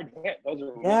 They're hard hit. Those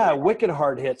are Yeah, really wicked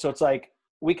hard hit. So it's like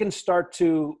we can start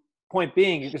to, point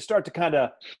being, you can start to kind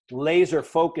of laser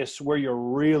focus where you're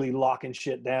really locking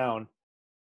shit down.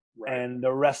 Right. And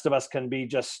the rest of us can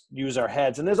just use our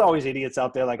heads. And there's always idiots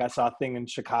out there. Like I saw a thing in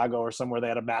Chicago or somewhere, they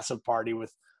had a massive party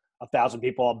with 1,000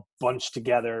 people all bunched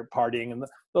together partying. And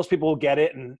those people will get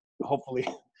it and hopefully.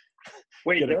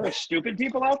 Wait, there are stupid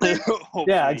people out there?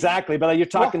 Yeah, exactly. But you're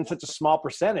talking such a small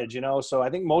percentage, so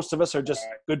I think most of us are just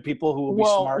good people who will be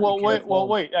smart.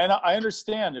 Wait. And I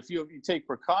understand if you take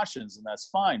precautions, and that's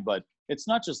fine. But it's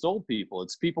not just old people.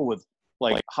 It's people with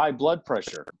like high blood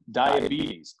pressure,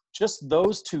 diabetes. Just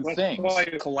those two things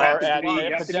are at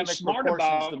epidemic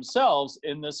proportions themselves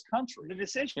in this country. The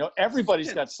decision.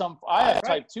 Everybody's got some. I have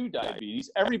type 2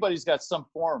 diabetes. Everybody's got some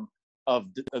form of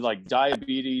like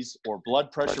diabetes or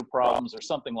blood pressure problems or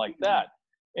something like that.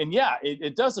 And yeah,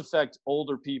 it does affect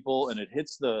older people, and it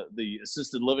hits the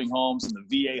assisted living homes and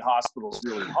the VA hospitals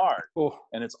really hard.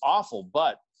 And it's awful,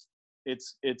 but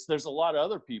there's a lot of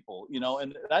other people,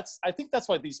 and I think that's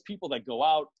why these people that go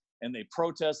out and they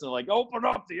protest and they're like, open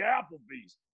up the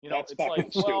Applebee's, that's it's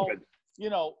like, stupid.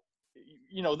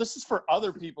 This is for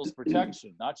other people's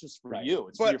protection, not just for you.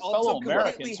 It's for your fellow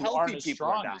Americans who aren't as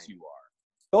strong as you are.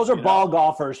 Those are ball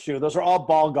golfers, Shu. Those are all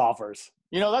ball golfers.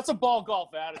 That's a ball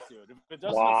golf attitude. If it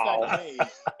doesn't affect me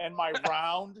and my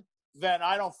round, then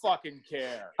I don't fucking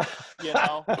care.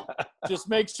 Just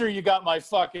make sure you got my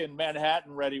fucking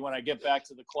Manhattan ready when I get back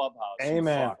to the clubhouse.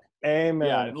 Amen. Amen.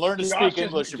 Yeah, and learn to speak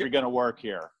English if you're going to work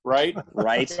here, right?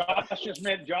 Right. Josh just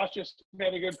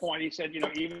made a good point. He said,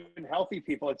 even healthy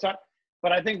people, it's not.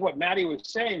 But I think what Maddie was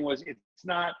saying was it's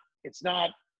not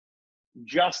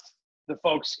just the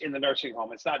folks in the nursing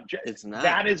home. It's not.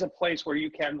 That is a place where you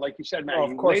can, like you said,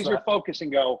 Maddie, laser focus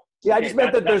and go. Yeah, I just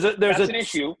meant that there's an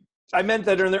issue. I meant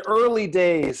that in the early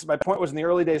days, my point was in the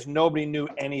early days, nobody knew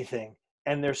anything.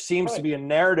 And there seems to be a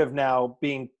narrative now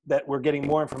being that we're getting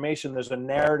more information. There's a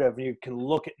narrative. You can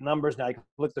look at numbers now. You can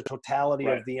look at the totality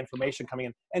of the information coming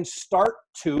in and start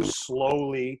to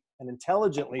slowly and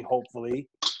intelligently, hopefully,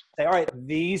 say, all right,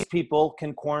 these people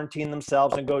can quarantine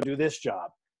themselves and go do this job.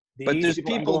 But there's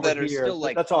people that are still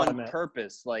like on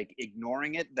purpose, like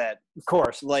ignoring it. That of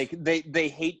course, like they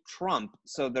hate Trump,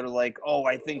 so they're like, oh,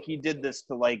 I think he did this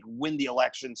to like win the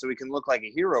election, so he can look like a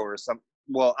hero or something.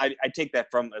 Well, I take that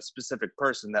from a specific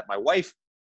person that my wife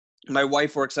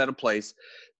works at a place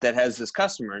that has this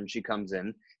customer, and she comes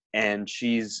in and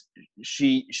she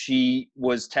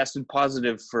was tested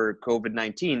positive for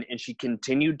COVID-19, and she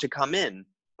continued to come in.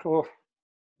 Cool.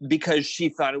 Because she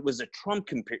thought it was a Trump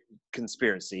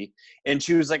conspiracy. And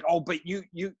she was like, oh, but you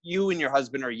and your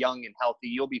husband are young and healthy.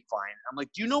 You'll be fine. I'm like,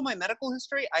 do you know my medical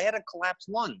history? I had a collapsed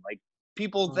lung. Like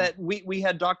people that we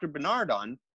had Dr. Bernard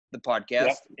on the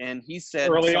podcast, and he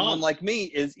said someone like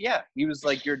me he was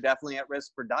like, you're definitely at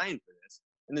risk for dying for this.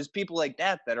 And there's people like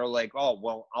that are like, oh,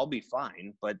 well, I'll be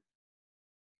fine. But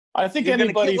I think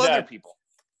anybody that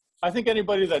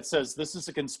says this is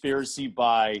a conspiracy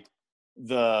by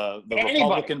the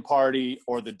Republican Party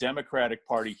or the Democratic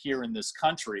Party here in this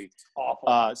country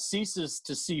ceases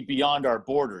to see beyond our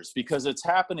borders, because it's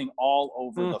happening all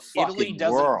over the fucking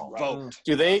world. Vote.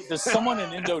 Does someone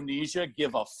in Indonesia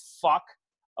give a fuck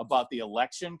about the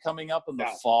election coming up in the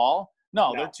fall?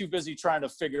 No, they're too busy trying to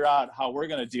figure out how we're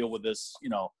going to deal with this,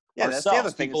 ourselves. That's the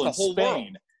other thing. People in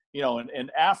Spain,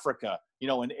 in Africa,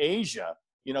 in Asia,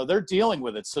 they're dealing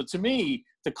with it. So to me,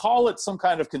 to call it some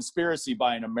kind of conspiracy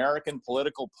by an American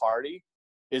political party,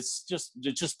 it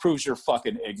just proves your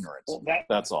fucking ignorance. Well,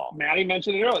 that's all. Maddie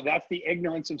mentioned it earlier. That's the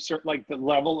ignorance of certain, like the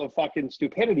level of fucking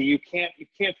stupidity. You can't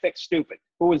fix stupid.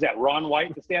 Who was that? Ron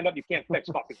White to stand up? You can't fix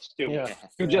fucking stupid.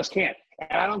 You just can't.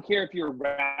 And I don't care if you're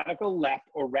radical left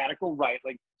or radical right.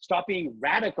 Like, stop being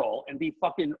radical and be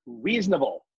fucking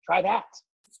reasonable. Try that.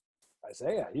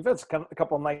 Isaiah, you've had a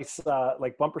couple of nice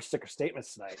like bumper sticker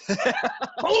statements tonight. A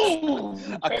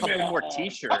couple more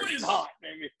T-shirts. Hot,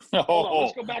 baby. Hold on,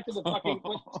 let's go back to the fucking.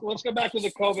 Let's go back to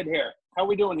the COVID here. How are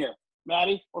we doing here,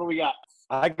 Maddie? What do we got?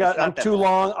 I'm too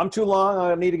long.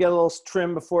 I need to get a little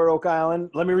trim before Oak Island.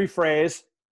 Let me rephrase.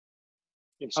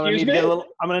 I'm gonna need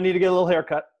to get a little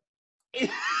haircut.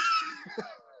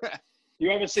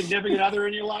 You have a significant other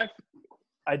in your life?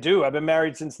 I do. I've been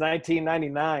married since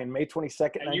 1999, May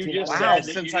 22nd, 1999.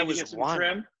 Since I was 1.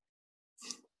 Trim?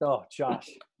 Oh, Josh.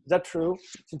 Is that true?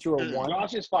 Since you were 1?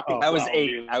 Josh is fucking. I was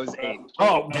 8. I was 8.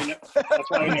 Oh. That's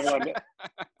why I never loved it.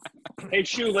 Hey,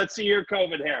 Shu, let's see your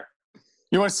COVID hair.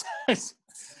 You want to say?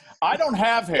 I don't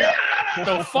have hair.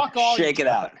 So fuck all. Shake it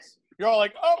out. You're all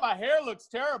like, oh, my hair looks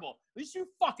terrible. At least you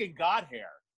fucking got hair,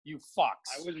 you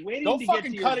fucks. I was waiting Don't to get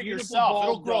fucking to cut your it beautiful yourself. bald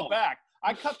It'll grow dome. back.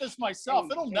 I cut this myself.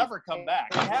 It'll never come back.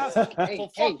 It hasn't. So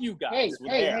fuck you guys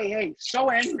with hair. Hey,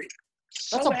 so angry.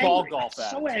 That's So a ball angry. golf So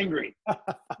attitude. angry.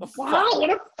 Wow,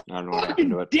 what a I don't know what happened fucking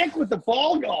to it. dick with the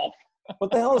ball golf. What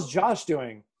the hell is Josh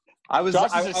doing? I was Josh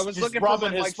I, is I just, was just looking for my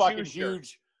rubbing his Mike fucking Hughes shirt.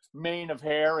 huge mane of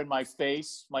hair in my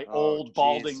face, my Oh, old jeez.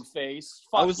 balding face.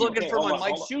 I Fuck was you. looking Okay, for hold my on, Mike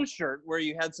hold on. Shoe shirt where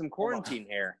you had some quarantine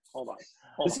hair. Hold on.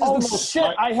 This is Oh, the most,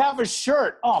 shit. I have a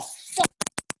shirt. Oh, fuck.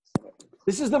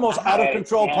 this is the most out of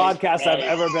control podcast I've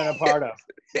ever been a part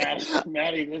of.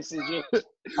 Maddie, this is just.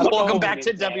 Welcome back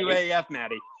to WAF,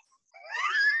 Maddie.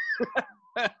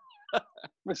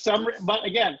 But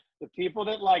again, the people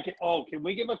that like it. Oh, can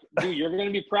we give a dude? You're going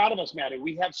to be proud of us, Maddie.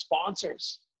 We have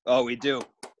sponsors. Oh, we do.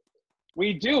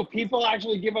 We do. People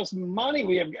actually give us money.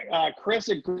 We have Chris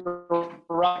at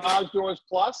Garage Doors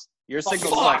Plus. Your Fucking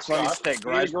signal fuck, sucks. Let me Josh. stay You need a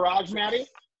garage. garage, Maddie.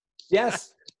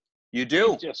 Yes, You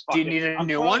do. Just Do you fucking- need a I'm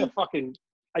new trying one? to Fucking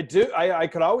I do. I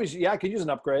could always, I could use an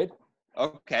upgrade.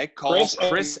 Okay, call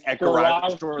Chris at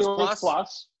Garage Doors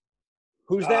Plus.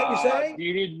 Who's that, you say? Do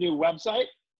you need a new website?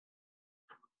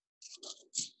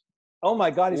 Oh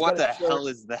my God, he's What the got a shirt. hell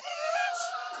is that?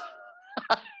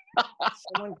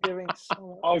 Someone giving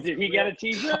someone. Oh, did he get a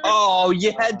T-shirt? Oh,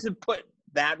 you had to put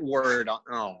that word on.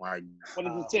 Oh my. What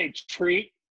does it say? Treat.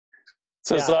 It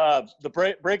says,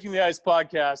 the Breaking the Ice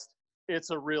podcast, it's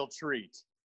a real treat.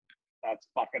 That's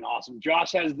fucking awesome.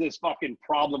 Josh has this fucking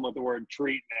problem with the word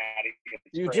treat, Maddie.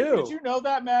 It's You crazy. do. Did you know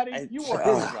that, Maddie? I- You weren't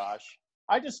here, Josh.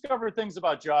 I discovered things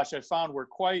about Josh I found were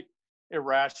quite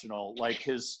irrational, like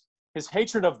his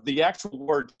hatred of the actual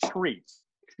word treat.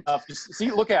 See,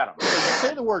 look at him. When you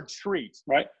say the word treat,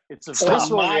 Right? it's a It's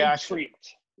visceral my reaction.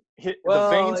 treat. Well,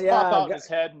 The veins yeah, pop out in got- his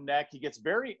head and neck. He gets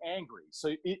very angry.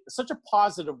 So it's such a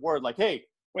positive word, like, hey,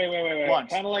 Wait. Lunch.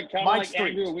 Kind of like Mike Street.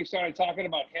 Andrew, when we started talking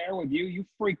about hair with you, you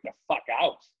freaked the fuck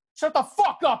out. shut the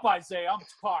fuck up, Isaiah. I'm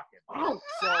talking.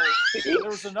 So there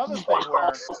was another thing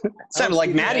where Sounded like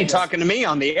see the Maddie anger. talking to me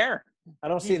on the air. I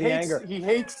don't see the anger. he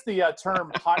hates the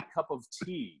term hot cup of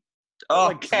tea.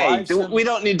 like Okay, drives him- we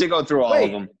don't need to go through all of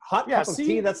Wait, them. hot Yeah, cup of see?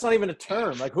 tea? That's not even a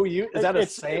term. Like, who you? Is that a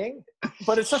It's- saying?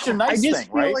 But it's such a nice just thing,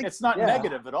 feel right? like- It's not Yeah.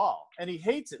 negative at all. And he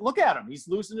hates it. Look at him. He's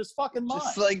losing his fucking mind.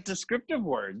 Just like descriptive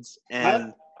words.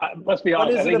 And Let's be What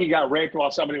honest. is I think it he got raped while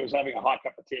somebody was having a hot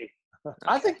cup of tea.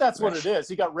 I think that's what it is.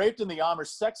 He got raped in the Amish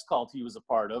sex cult he was a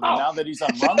part of. And Oh. now that he's on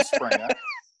Rumspringer,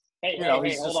 Hey, you know,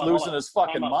 he's hold just on, losing hold on. his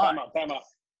fucking mind. Time out.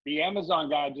 The Amazon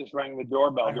guy just rang the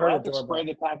doorbell. I Do heard I a have to doorbell. spray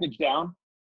the package down?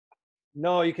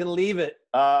 No, you can leave it.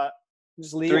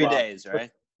 Just leave 3 it. days, right?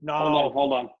 No,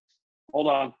 Hold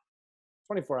on.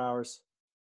 24 hours.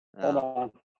 Hold Oh.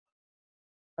 on.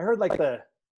 I heard like the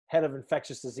head of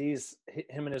infectious disease,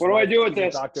 him and his What do I wife, do with he's a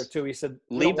this? doctor too. He said,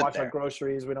 we Leave don't it watch our there.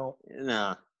 groceries. We don't.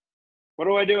 No. What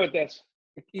do I do with this?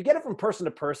 You get it from person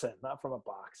to person, not from a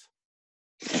box.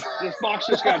 This box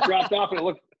just got dropped off, and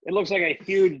it looks like a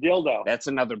huge dildo. That's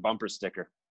another bumper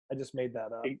sticker. I just made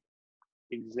that up.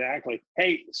 Exactly.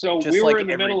 Hey, so Just we like were in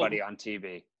the middle of everybody on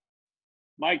TV.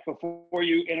 Mike. Before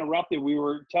you interrupted, we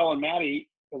were telling Maddie,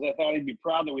 because I thought he'd be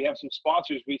proud that we have some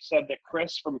sponsors. We said that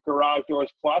Chris from Garage Doors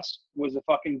Plus was a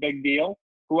fucking big deal.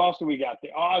 Who else do we got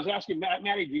there? Oh, I was asking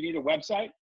Maddie, do you need a website?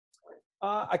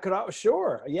 I could,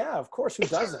 sure. Yeah, of course. Who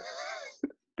doesn't?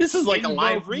 This is like a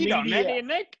live Invoke read on Media. Maddie and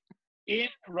Nick.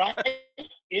 Right?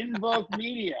 Invoke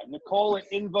Media. Nicole at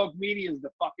Invoke Media is the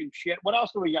fucking shit. What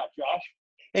else do we got, Josh?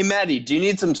 Hey, Maddie, do you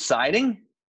need some siding?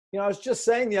 You know, I was just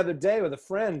saying the other day with a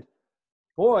friend,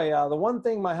 boy, the one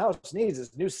thing my house needs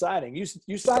is new siding.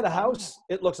 You side a house,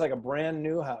 it looks like a brand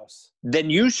new house. Then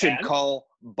you should And? call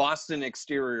Boston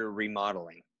Exterior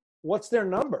Remodeling. What's their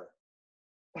number?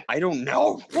 I don't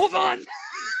know. Hold on. Did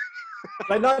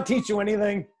I not teach you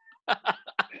anything?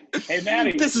 Hey,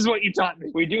 Maddie. This is what you taught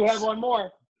me. We do have one more.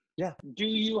 Yeah. Do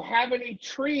you have any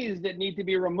trees that need to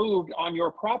be removed on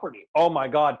your property? Oh my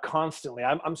God, constantly.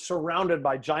 I'm surrounded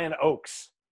by giant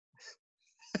oaks.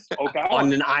 Okay.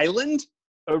 On an island?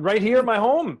 Right here at my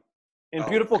home in Oh,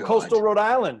 beautiful God. coastal Rhode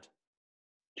Island.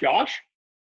 Josh?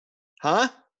 Huh?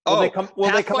 Will Oh, they come? Will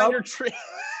they come Pathfinder out? tree.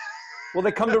 Will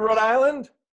they come to Rhode Island?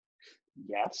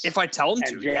 Yes. If I tell them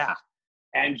And to, yeah.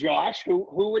 And Josh, who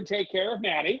would take care of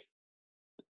Maddie?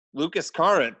 Lucas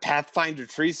Carr at Pathfinder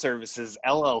Tree Services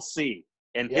LLC,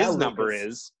 and Yeah, his number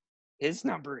Lucas. is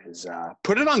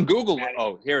put it on Google. Maddie.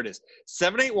 Oh, here it is.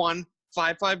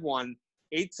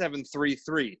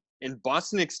 781-551-8733. And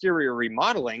Boston Exterior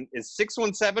Remodeling is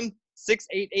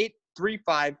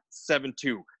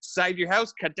 617-688-3572. Side your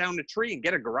house, cut down a tree, and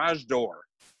get a garage door.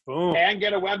 Boom. And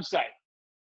get a website.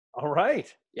 All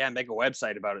right. Yeah, make a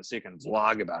website about it so you can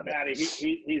vlog about it. Matty,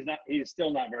 he's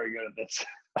still not very good at this.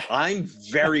 I'm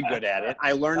very good at it.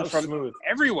 I That learned was from smooth.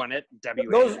 everyone at WA.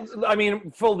 Those, I mean,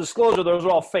 full disclosure, those are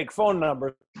all fake phone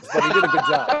numbers, but he did a good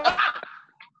job.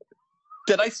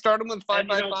 Did I start them with And,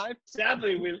 555?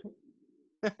 Sadly, we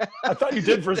I thought you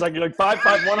did for a second. You're like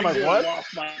 551. I'm like, what? lost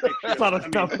my That's not a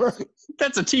number.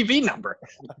 That's a TV number.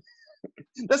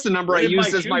 That's the number Where I did my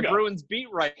used as shoe my go? Bruins beat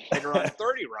writer on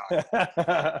 30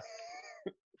 Rock.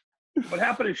 What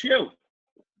happened to Shoe?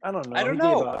 I don't know. I don't He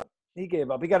know. Gave up. He gave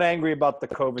up. He got angry about the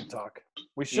COVID talk.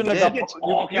 We shouldn't did. have It's got.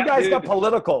 all You guys got dude.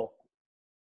 political.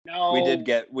 No, We did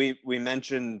get we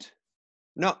mentioned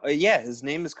no yeah, his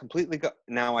name is completely gone.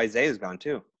 Now Isaiah's gone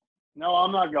too. No,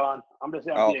 I'm not gone. I'm just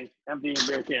emptying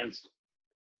beer cans.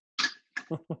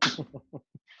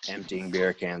 Emptying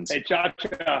beer cans. Hey,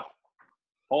 Cha-Cha,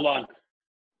 hold on.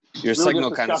 Your We were signal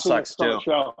just kind of discussing sucks this on too. the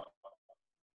show.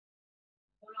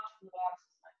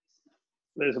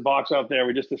 There's a box out there.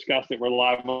 We just discussed it. We're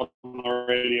live on the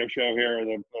radio show here, or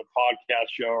the podcast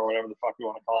show, or whatever the fuck you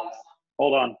want to call it.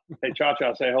 Hold on. Hey,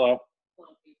 Cha-Cha, say hello.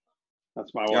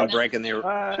 That's my You're wife. breaking the.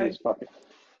 Hi. She's fucking.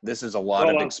 This is a lot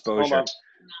Hold of on, exposure. Hold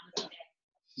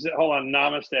on. Hold on.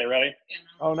 Namaste. Ready?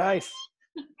 Oh, nice.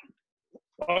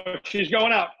 Oh, she's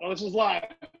going out. Oh, this is live.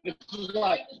 This is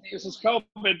live. This is COVID.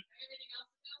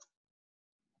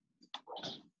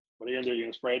 What are you gonna do? You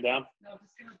gonna spray it down?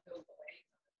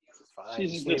 Fine.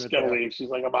 She's Just leave just it gonna there. leave. She's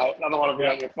like, I don't want to be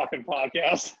on your fucking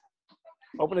podcast.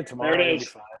 Open it tomorrow. There it it'll be is.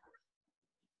 fine.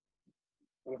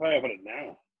 What if I open it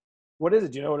now? What is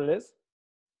it? Do you know what it is?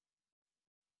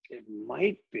 It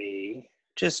might be.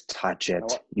 Just touch it,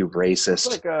 what? you It's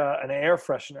racist. like an air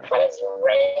freshener. But it's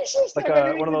racist. Like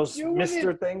I got one of nothing those to do with mister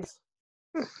it. things.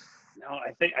 No,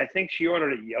 I think she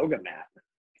ordered a yoga mat.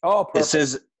 Oh, perfect. This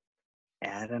is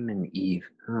Adam and Eve.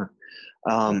 Huh.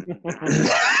 Oh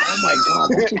my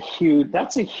god,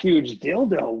 that's a huge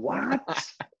dildo. What?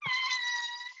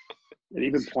 It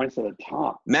even points to the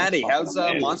top. Maddie, That's how's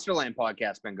fucking amazing. Monsterland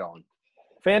podcast been going?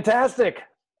 Fantastic.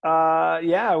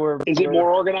 Yeah, we're. Is it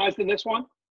more organized than this one?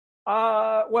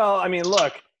 Well, I mean,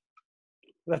 look,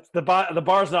 that's the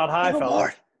bar's not high, Oh,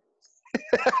 fellas.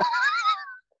 Lord.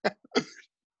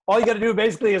 All you got to do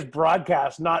basically is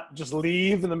broadcast, not just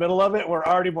leave in the middle of it. We're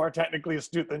already more technically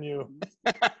astute than you.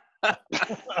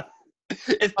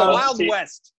 It's the Wild see-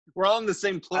 West. We're all on the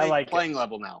same I like it. playing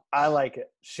level now. I like it.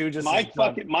 Shoe just Mike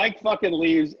fucking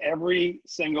leaves every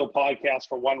single podcast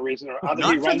for one reason or other.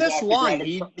 Not He for runs this off to long. grab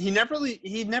a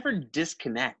He never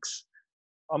disconnects.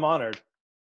 I'm honored.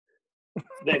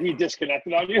 that he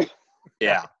disconnected on you.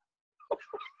 Yeah.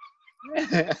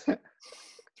 It's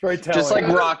very telling. Just like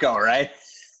Rocco, right?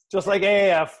 Just like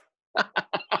AAF.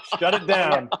 Shut it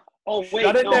down. Oh wait,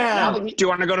 Shut it no, down. Do you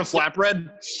want to go to Flatbread?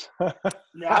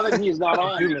 Now that he's not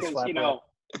on, do miss because Flatbread.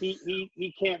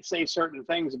 he can't say certain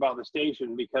things about the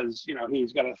station because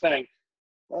he's got a thing.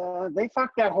 They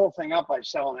fucked that whole thing up by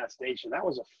selling that station. That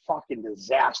was a fucking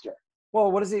disaster. Well,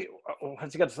 what is he?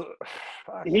 What's he got? Fuck.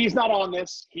 He's not on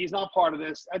this. He's not part of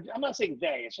this. I'm not saying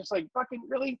they. It's just like fucking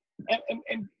really,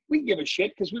 and we give a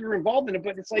shit because we were involved in it.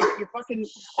 But it's like you fucking.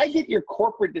 I get your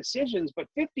corporate decisions, but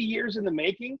 50 years in the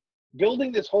making,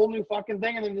 building this whole new fucking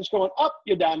thing, and then just going up,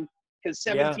 you're done because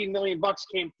 17 million bucks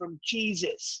came from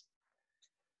Jesus.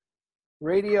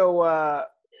 Radio. I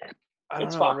don't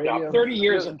It's know, fucked radio, up. 30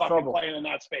 years in of fucking trouble. playing in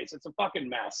that space. It's a fucking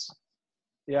mess.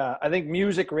 Yeah, I think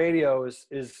music radio is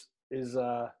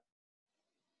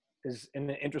in an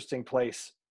interesting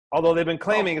place. Although they've been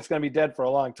claiming it's going to be dead for a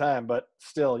long time, but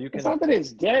still, you It's can. not that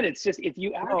it's dead. It's just if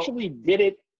you actually did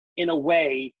it in a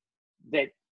way that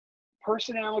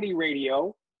personality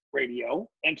radio,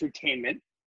 entertainment,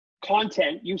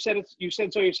 content. You said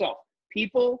so yourself.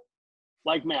 People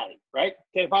like Maddie, right?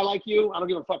 Okay, if I like you, I don't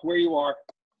give a fuck where you are.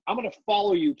 I'm going to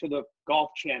follow you to the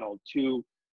Golf Channel, to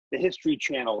the History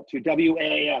Channel, to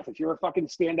WAAF. If you're a fucking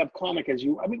stand-up comic,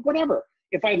 whatever.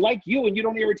 If I like you and you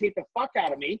don't irritate the fuck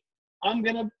out of me, I'm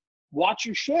going to watch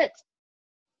your shit.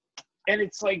 And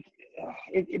it's like,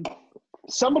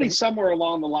 somebody somewhere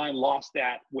along the line lost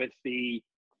that with it's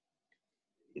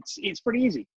pretty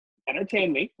easy.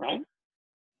 Entertain me, right?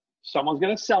 Someone's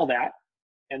going to sell that,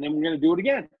 and then we're going to do it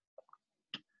again.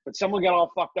 But someone got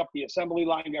all fucked up. The assembly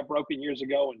line got broken years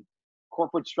ago, and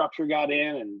corporate structure got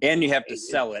in. And you have to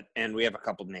sell it, and we have a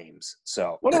couple names.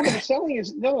 So Well, no, but the selling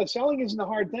isn't the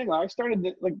hard thing. I started,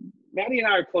 Maddie and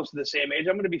I are close to the same age.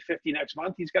 I'm going to be 50 next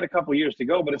month. He's got a couple years to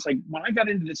go. But it's like when I got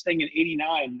into this thing in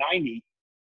 89, 90,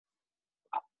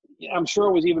 I'm sure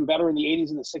it was even better in the 80s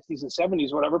and the 60s and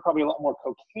 70s, whatever. Probably a lot more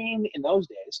cocaine in those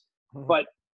days. But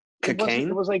cocaine?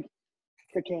 It was like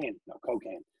cocaine. No,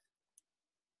 cocaine.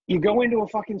 You go into a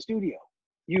fucking studio.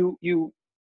 you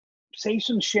say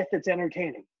some shit that's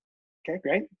entertaining. Okay,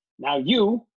 great. Now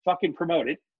you fucking promote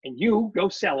it and you go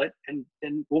sell it, and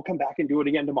then we'll come back and do it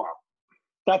again tomorrow.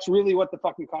 That's really what the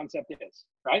fucking concept is,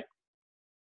 right?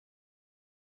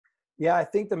 Yeah, I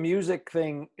think the music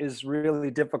thing is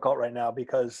really difficult right now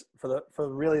because for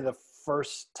really the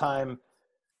first time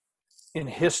in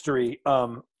history,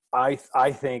 I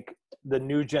think the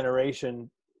new generation,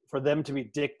 for them to be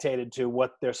dictated to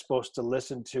what they're supposed to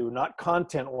listen to, not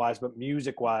content wise but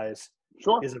music wise,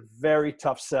 Sure. is a very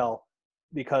tough sell.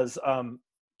 Because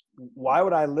why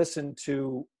would I listen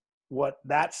to what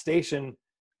that station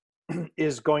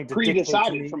is going to dictate to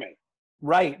Pre-decided me? for me.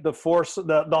 Right, the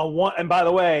one. And by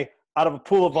the way, out of a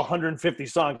pool of 150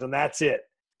 songs, and that's it.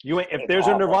 If there's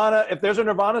a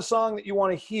Nirvana song that you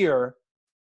want to hear,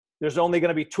 there's only going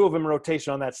to be 2 of them in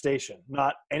rotation on that station.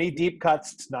 Not any deep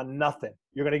cuts, not nothing.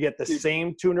 You're going to get the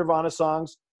same 2 Nirvana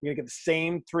songs. You're going to get the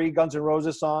same 3 Guns N'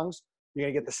 Roses songs. You're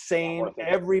going to get the same,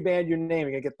 every band you name.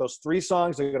 You're going to get those 3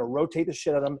 songs. They're going to rotate the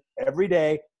shit out of them every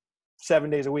day, 7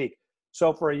 days a week.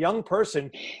 So for a young person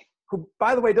who,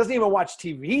 by the way, doesn't even watch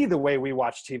TV the way we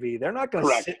watch TV, they're not going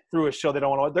to sit through a show they don't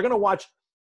want to watch. They're going to watch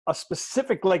a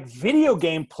specific video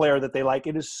game player that they like.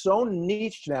 It is so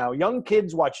niche now. Young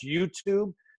kids watch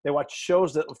YouTube. They watch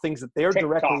shows things that they're TikTok.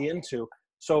 directly into.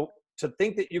 So to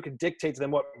think that you can dictate to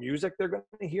them what music they're going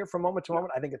to hear from moment to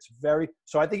moment, I think it's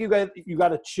so I think you got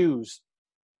to choose.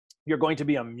 You're going to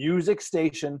be a music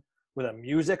station with a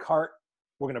music heart.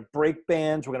 We're going to break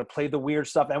bands. We're going to play the weird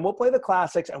stuff, and we'll play the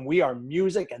classics, and we are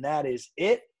music, and that is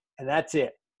it, and that's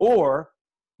it. Or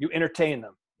you entertain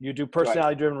them. You do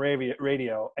personality-driven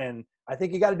radio, and I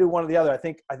think you got to do one or the other. I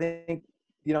think,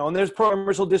 and there's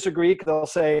programmers who'll disagree because they'll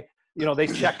say, they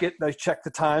check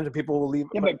the times, and people will leave.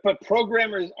 Yeah, but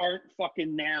programmers aren't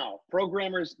fucking now.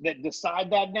 Programmers that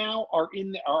decide that now are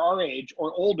our age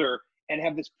or older and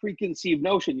have this preconceived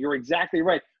notion. You're exactly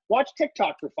right. Watch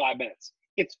TikTok for 5 minutes.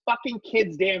 It's fucking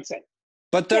kids dancing.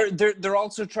 But they're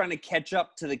also trying to catch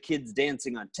up to the kids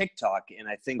dancing on TikTok, and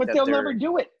I think they'll never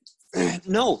do it.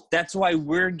 No, that's why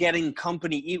we were getting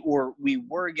company emails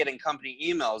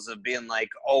of being like,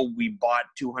 "Oh, we bought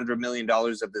 $200 million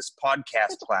of this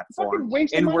podcast platform,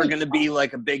 and we're going to be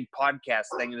like a big podcast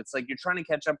thing." And it's like you're trying to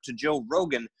catch up to Joe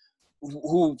Rogan,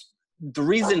 who the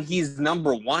reason he's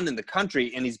number 1 in the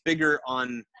country and he's bigger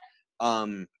on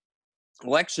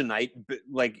election night,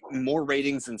 like more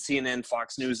ratings than CNN,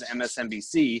 Fox News,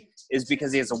 MSNBC, is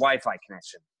because he has a Wi-Fi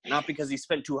connection, not because he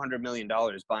spent $200 million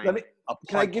buying a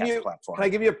podcast platform. Can I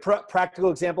give you a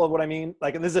practical example of what I mean?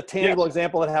 Like, and this is a tangible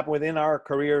example that happened within our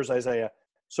careers, Isaiah.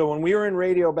 So when we were in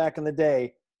radio back in the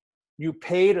day, you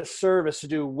paid a service to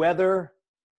do weather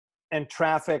and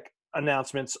traffic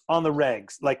announcements on the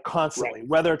regs, like constantly.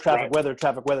 Weather, traffic, weather,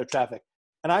 traffic, weather, traffic.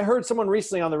 And I heard someone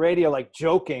recently on the radio, like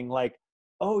joking, like,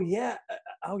 oh yeah,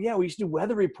 we used to do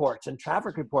weather reports and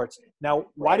traffic reports. Now,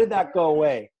 why did that go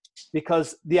away?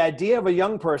 Because the idea of a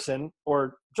young person,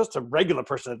 or just a regular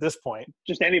person at this point,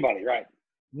 just anybody, right,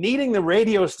 needing the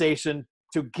radio station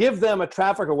to give them a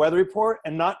traffic or weather report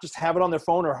and not just have it on their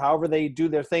phone or however they do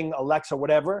their thing, Alexa,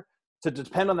 whatever, to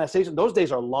depend on that station, those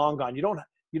days are long gone. You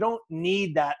don't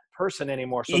need that person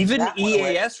anymore. So even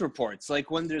EAS reports, like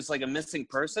when there's like a missing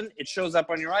person, it shows up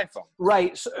on your iPhone.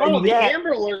 Right. So, the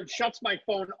Amber Alert shuts my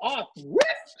phone off.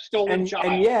 Stolen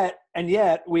child. And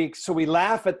yet we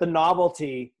laugh at the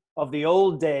novelty of the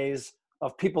old days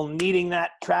of people needing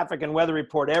that traffic and weather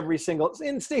report every single.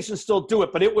 And stations still do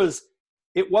it, but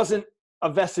it wasn't a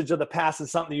vestige of the past and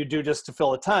something you do just to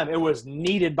fill the time. It was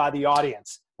needed by the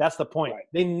audience. That's the point. Right.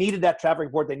 They needed that traffic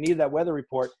report. They needed that weather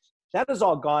report. That is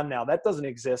all gone now. That doesn't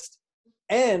exist.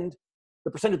 And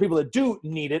the percentage of people that do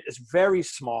need it is very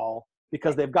small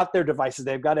because they've got their devices,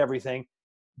 they've got everything.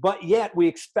 But yet we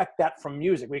expect that from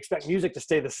music. We expect music to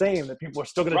stay the same, that people are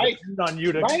still going to depend on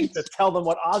you to tell them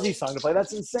what Ozzy song to play.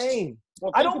 That's insane.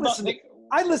 Well,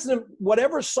 I listen to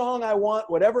whatever song I want,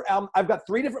 whatever album. I've got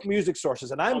 3 different music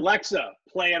sources. And I'm Alexa,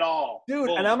 play it all. Dude,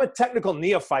 boom. And I'm a technical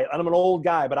neophyte. I'm an old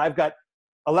guy, but I've got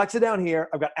Alexa down here.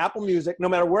 I've got Apple Music. No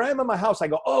matter where I am in my house, I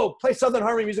go, oh, play Southern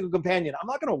Harmony Musical Companion. I'm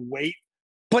not going to wait.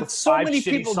 But so many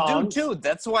people do too.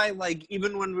 That's why, like,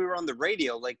 even when we were on the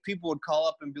radio, like, people would call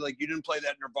up and be like, you didn't play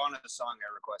that Nirvana song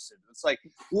I requested. It's like,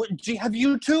 what, do you have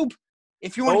YouTube?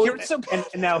 If you want to hear it, so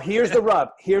and now here's the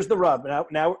rub. Here's the rub.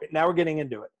 Now we're getting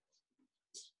into it.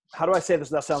 How do I say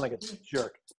this without sounding like a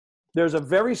jerk? There's a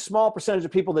very small percentage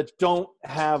of people that don't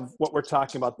have what we're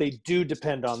talking about. They do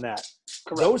depend on that.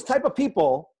 Correct. Those type of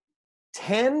people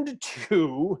tend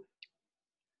to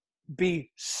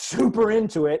be super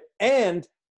into it and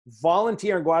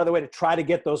volunteer and go out of the way to try to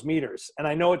get those meters. And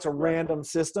I know it's a random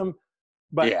system,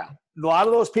 but a lot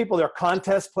of those people, they're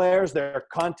contest players, they're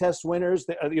contest winners.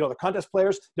 The contest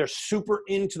players, they're super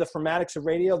into the formatics of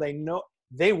radio. They know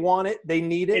they want it, they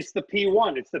need it. It's the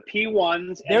P1. It's the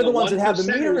P1s. They're the ones that have the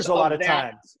 1%ers meters a lot of that,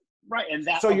 times. Right, and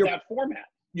that, So of you're- that format.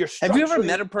 Have you ever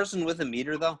met a person with a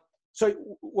meter though? So,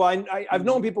 well, I've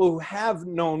known people who have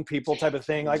known people type of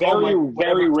thing. Like Very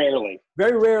rarely.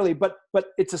 very rarely, but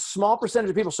it's a small percentage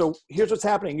of people. So here's what's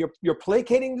happening. You're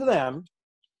placating to them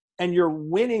and you're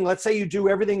winning. Let's say you do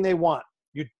everything they want.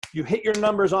 You hit your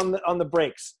numbers on the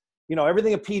breaks.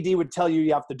 Everything a PD would tell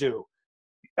you have to do.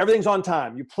 Everything's on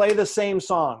time. You play the same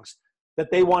songs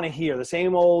that they want to hear, the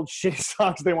same old shitty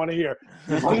songs they want to hear.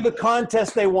 You do the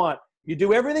contest they want. You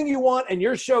do everything you want, and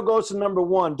your show goes to number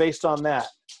one based on that.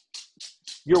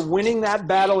 You're winning that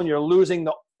battle, and you're losing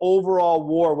the overall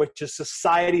war, which is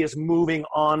society is moving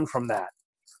on from that.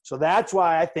 So that's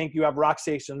why I think you have rock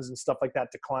stations and stuff like that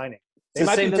declining. It's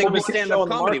the same thing number with one show stand-up on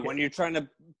the comedy market. when you're trying to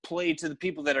play to the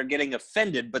people that are getting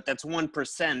offended, but that's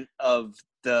 1% of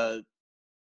the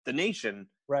nation.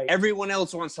 Right. Everyone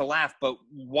else wants to laugh, but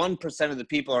 1% of the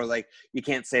people are like, you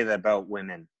can't say that about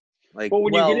women. Like, But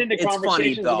when you get into it's funny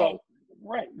conversations though. about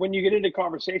when you get into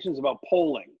conversations about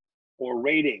polling or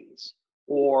ratings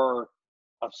or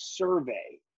a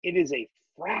survey, it is a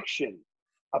fraction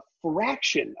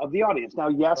of the audience. Now,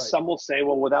 yes, Right. some will say,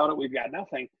 well, without it, we've got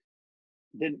nothing.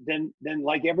 Then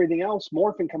like everything else,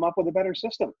 morph and come up with a better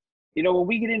system. When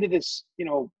we get into this,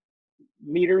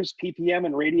 meters, PPM,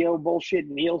 and radio bullshit,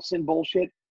 Nielsen bullshit,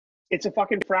 it's a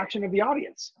fucking fraction of the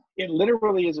audience. It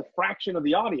literally is a fraction of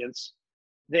the audience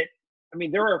that,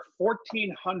 there are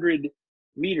 1,400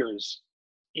 meters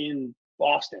in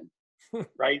Boston,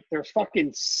 right? There's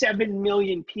fucking 7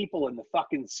 million people in the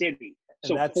fucking city.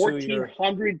 So that's who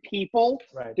 1,400 people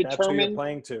Right. That's who determine you're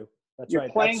playing to. That's you're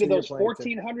right. playing That's to who you're those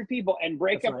playing to. 1,400 people and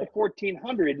break That's up right. the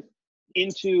 1,400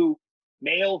 into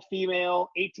male, female,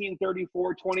 18,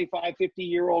 34, 25,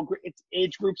 50-year-old it's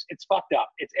age groups. It's fucked up.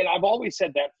 And I've always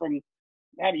said that from,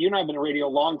 Maddie, you and I have been in radio a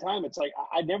long time. It's like,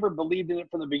 I never believed in it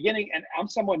from the beginning. And I'm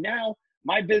someone now,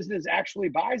 my business actually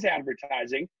buys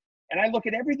advertising. And I look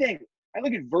at everything. I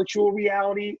look at virtual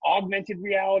reality, augmented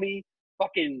reality,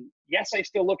 yes, I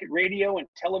still look at radio and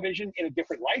television in a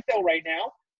different light though right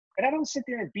now. But I don't sit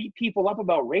there and beat people up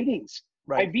about ratings.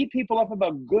 Right. I beat people up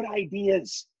about good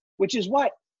ideas, which is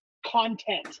what?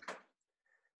 Content.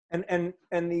 And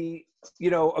the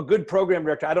a good program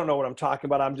director, I don't know what I'm talking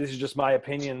about. This is just my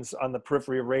opinions on the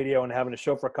periphery of radio and having a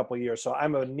show for a couple of years. So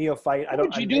I'm a neophyte.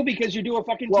 What you do because you do a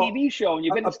fucking Well, TV show and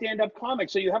you've been a stand-up comic,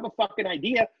 so you have a fucking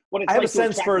idea what it's I have like a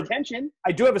sense to for attract attention.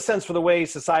 I do have a sense for the way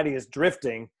society is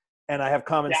drifting, and I have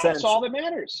common That's sense. all that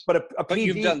matters. But a But PD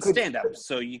you've done could, stand-up,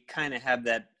 so you kind of have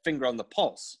that finger on the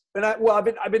pulse. And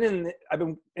I've been in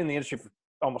the industry for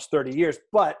almost 30 years.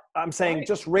 But I'm saying Right.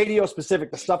 just radio specific,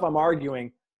 the stuff I'm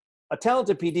arguing, a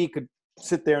talented PD could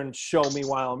sit there and show me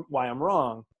why I'm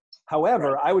wrong.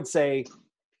 However, I would say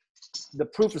the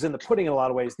proof is in the pudding in a lot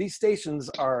of ways. These stations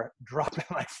are dropping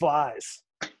like flies.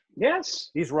 Yes.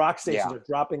 These rock stations Yeah. are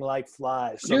dropping like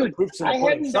flies. So the Dude, proof's in the I pudding.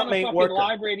 hadn't done Something a ain't fucking working.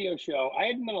 live radio show. I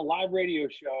hadn't done a live radio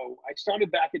show. I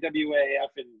started back at WAF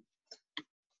in,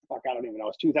 I don't even know,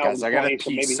 it's 2020. Guys, I got to so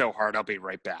pee maybe so hard, I'll be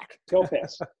right back. go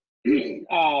piss.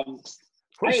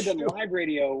 I had done Sure. live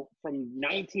radio from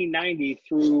 1990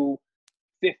 through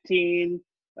 15,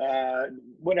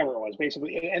 whatever it was,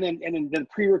 basically. And then the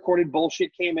pre-recorded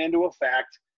bullshit came into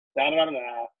effect.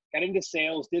 Got into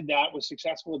sales, did that, was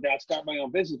successful with that, started my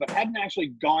own business, but hadn't actually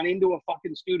gone into a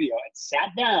fucking studio and sat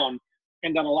down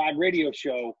and done a live radio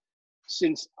show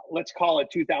since, let's call it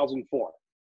 2004.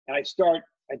 And I start,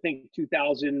 I think,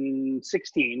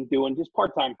 2016 doing just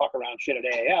part-time fuck around shit at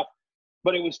AAF,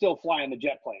 but it was still flying the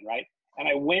jet plane, right? And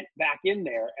I went back in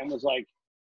there and was like,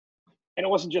 and it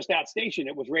wasn't just that station,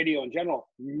 it was radio in general.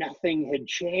 Nothing had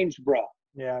changed, bro.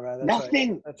 Yeah, right. That's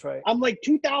Nothing. Right. That's right. I'm like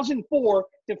 2004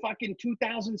 to fucking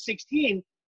 2016.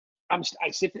 I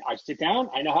sit down.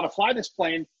 I know how to fly this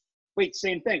plane. Wait,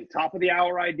 same thing. Top of the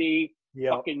hour ID.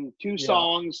 Yeah. Fucking two Yeah,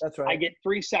 songs. that's right. I get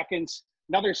 3 seconds.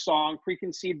 Another song.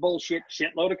 Preconceived bullshit.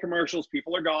 Shitload of commercials.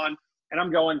 People are gone, and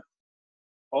I'm going,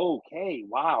 okay,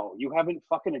 wow. You haven't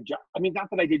fucking adjusted. I mean, not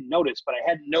that I didn't notice, but I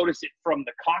hadn't noticed it from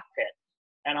the cockpit,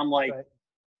 and I'm like, Right.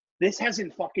 this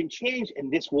hasn't fucking changed,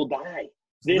 and this will die.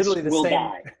 It's This literally the will same.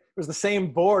 die. It was the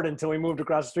same board until we moved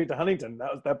across the street to Huntington.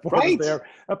 That board Right. was there.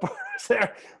 That board was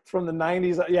there from the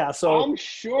 90s. Yeah. So I'm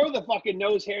sure the fucking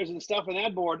nose hairs and stuff on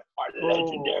that board are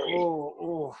legendary.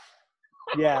 Oh.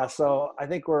 Yeah. So I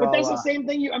think we're But all. that's the same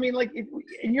thing. And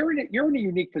you're in a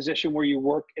unique position where you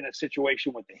work in a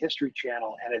situation with the History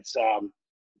Channel, and it's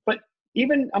but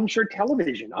even I'm sure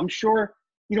television. I'm sure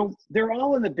you know, they're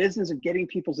all in the business of getting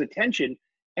people's attention.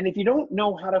 And if you don't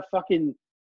know how to fucking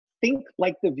think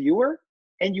like the viewer,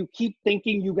 and you keep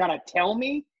thinking you got to tell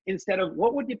me instead of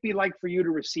what would it be like for you to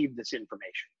receive this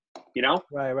information? You know?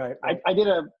 Right. I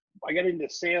got into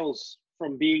sales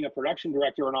from being a production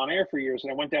director and on air for years.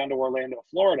 And I went down to Orlando,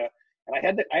 Florida, and I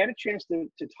had a chance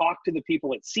to talk to the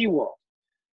people at SeaWorld.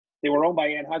 They were owned by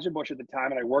Anheuser-Busch at the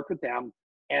time, and I worked with them.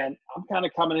 And I'm kind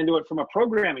of coming into it from a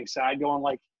programming side, going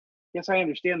like, yes, I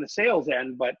understand the sales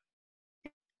end, but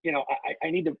you know,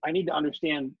 I need to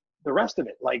understand the rest of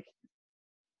it, like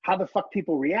how the fuck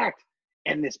people react.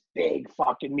 And this big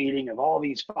fucking meeting of all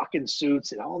these fucking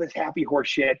suits and all this happy horse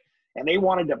shit. And they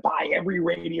wanted to buy every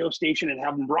radio station and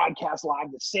have them broadcast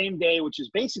live the same day, which is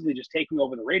basically just taking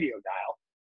over the radio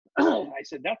dial. I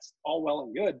said, that's all well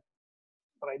and good.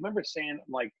 But I remember saying,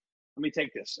 I'm like, let me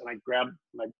take this. And I grabbed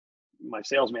my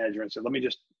sales manager and said, let me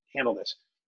just handle this.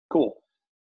 Cool.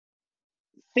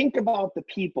 Think about the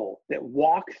people that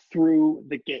walk through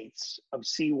the gates of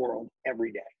SeaWorld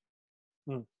every day.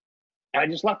 And I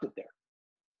just left it there.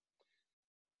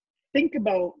 Think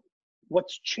about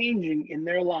what's changing in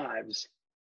their lives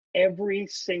every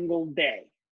single day.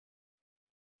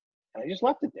 And I just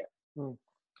left it there.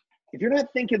 If you're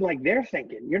not thinking like they're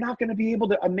thinking, you're not going to be able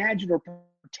to imagine or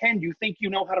pretend you think you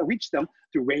know how to reach them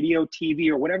through radio, TV,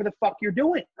 or whatever the fuck you're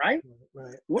doing, right?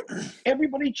 Right.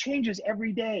 Everybody changes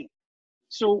every day.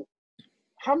 So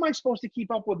how am I supposed to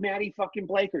keep up with Maddie fucking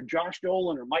Blake or Josh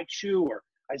Dolan or Mike Shue or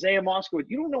Isaiah Moskowitz?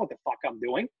 You don't know what the fuck I'm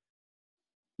doing.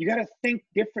 You got to think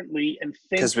differently and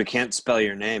think. Because we can't spell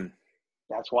your name.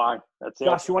 That's why. That's it.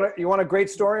 Josh, you want a great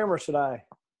story or should I?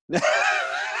 Go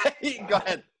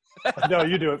ahead. No,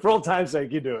 you do it. For old time's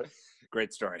sake, you do it.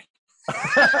 Great story.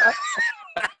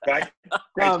 Great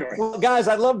story. Well, guys,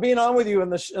 I love being on with you in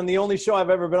the only show I've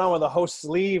ever been on where the hosts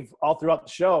leave all throughout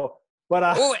the show. But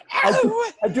I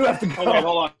do have to go. Okay,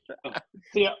 hold on.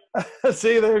 See ya.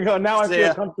 See, there you go. Now I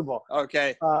feel comfortable.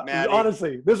 Okay, Maddie.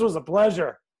 Honestly, this was a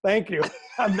pleasure. Thank you.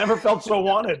 I've never felt so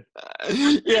wanted.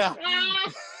 Yeah.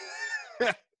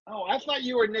 Oh, I thought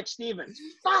you were Nick Stevens.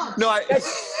 No,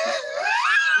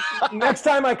 Next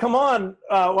time I come on,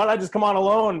 why don't I just come on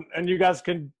alone and you guys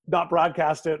can not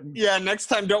broadcast it? Yeah, next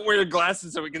time don't wear your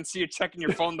glasses so we can see you checking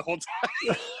your phone the whole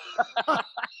time.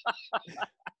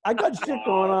 I got shit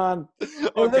going on.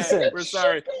 Okay, listen, we're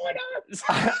sorry.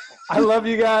 I love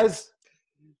you guys.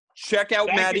 Check out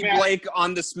Maddie Blake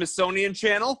on the Smithsonian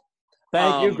Channel.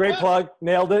 Thank you. Great plug.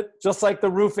 Nailed it. Just like the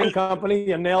roofing company.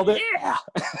 You nailed it. Yeah.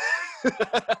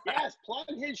 Yes, plug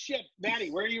his shit.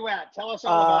 Maddie, where are you at? Tell us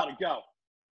all about it. Go.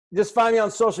 Just find me on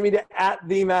social media at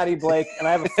the Maddie Blake. And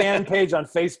I have a fan page on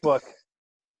Facebook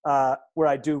where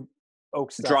I do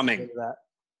Oak stuff. Drumming.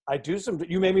 I do some.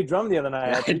 You made me drum the other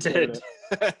night. I did.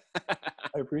 I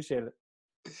appreciate it.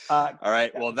 All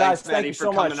right. Well, thanks, Maddie,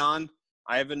 for coming on.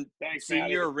 I haven't seen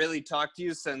you or really talked to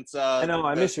you since I know.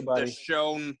 I miss you, buddy. The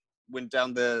show went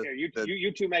down the. Here,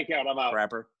 you two make out. I'm out.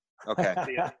 Rapper. Okay.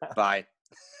 Bye.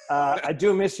 I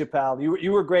do miss you, pal.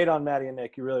 You were great on Maddie and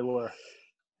Nick. You really were.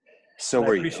 So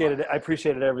were you. I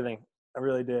appreciated everything. I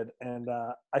really did. And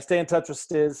I stay in touch with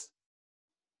Stiz.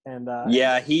 And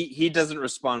yeah, he doesn't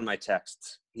respond to my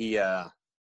texts.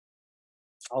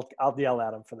 I'll yell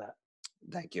at him for that.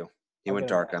 Thank you. He went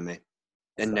dark on me.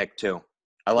 And Nick too.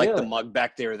 I like the mug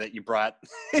back there that you brought.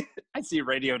 I see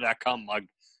radio.com mug.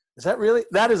 Is that really?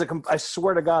 That is I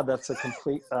swear to God, that's a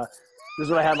complete this is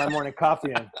what I have my morning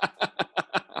coffee in.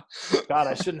 God,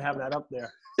 I shouldn't have that up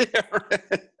there. Yeah,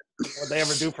 right. What they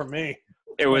ever do for me.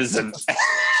 It was all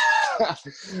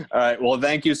right. Well,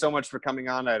 thank you so much for coming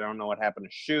on. I don't know what happened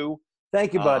to Shu.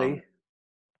 Thank you, buddy.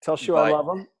 Tell Shu I love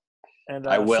him. And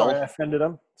I will. Sorry I offended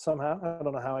him somehow. I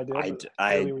don't know how I did.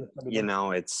 You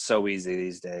know, it's so easy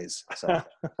these days. So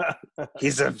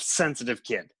he's a sensitive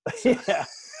kid. Yeah.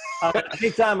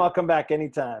 Anytime, I'll come back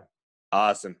anytime.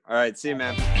 Awesome. All right. See you,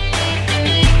 man.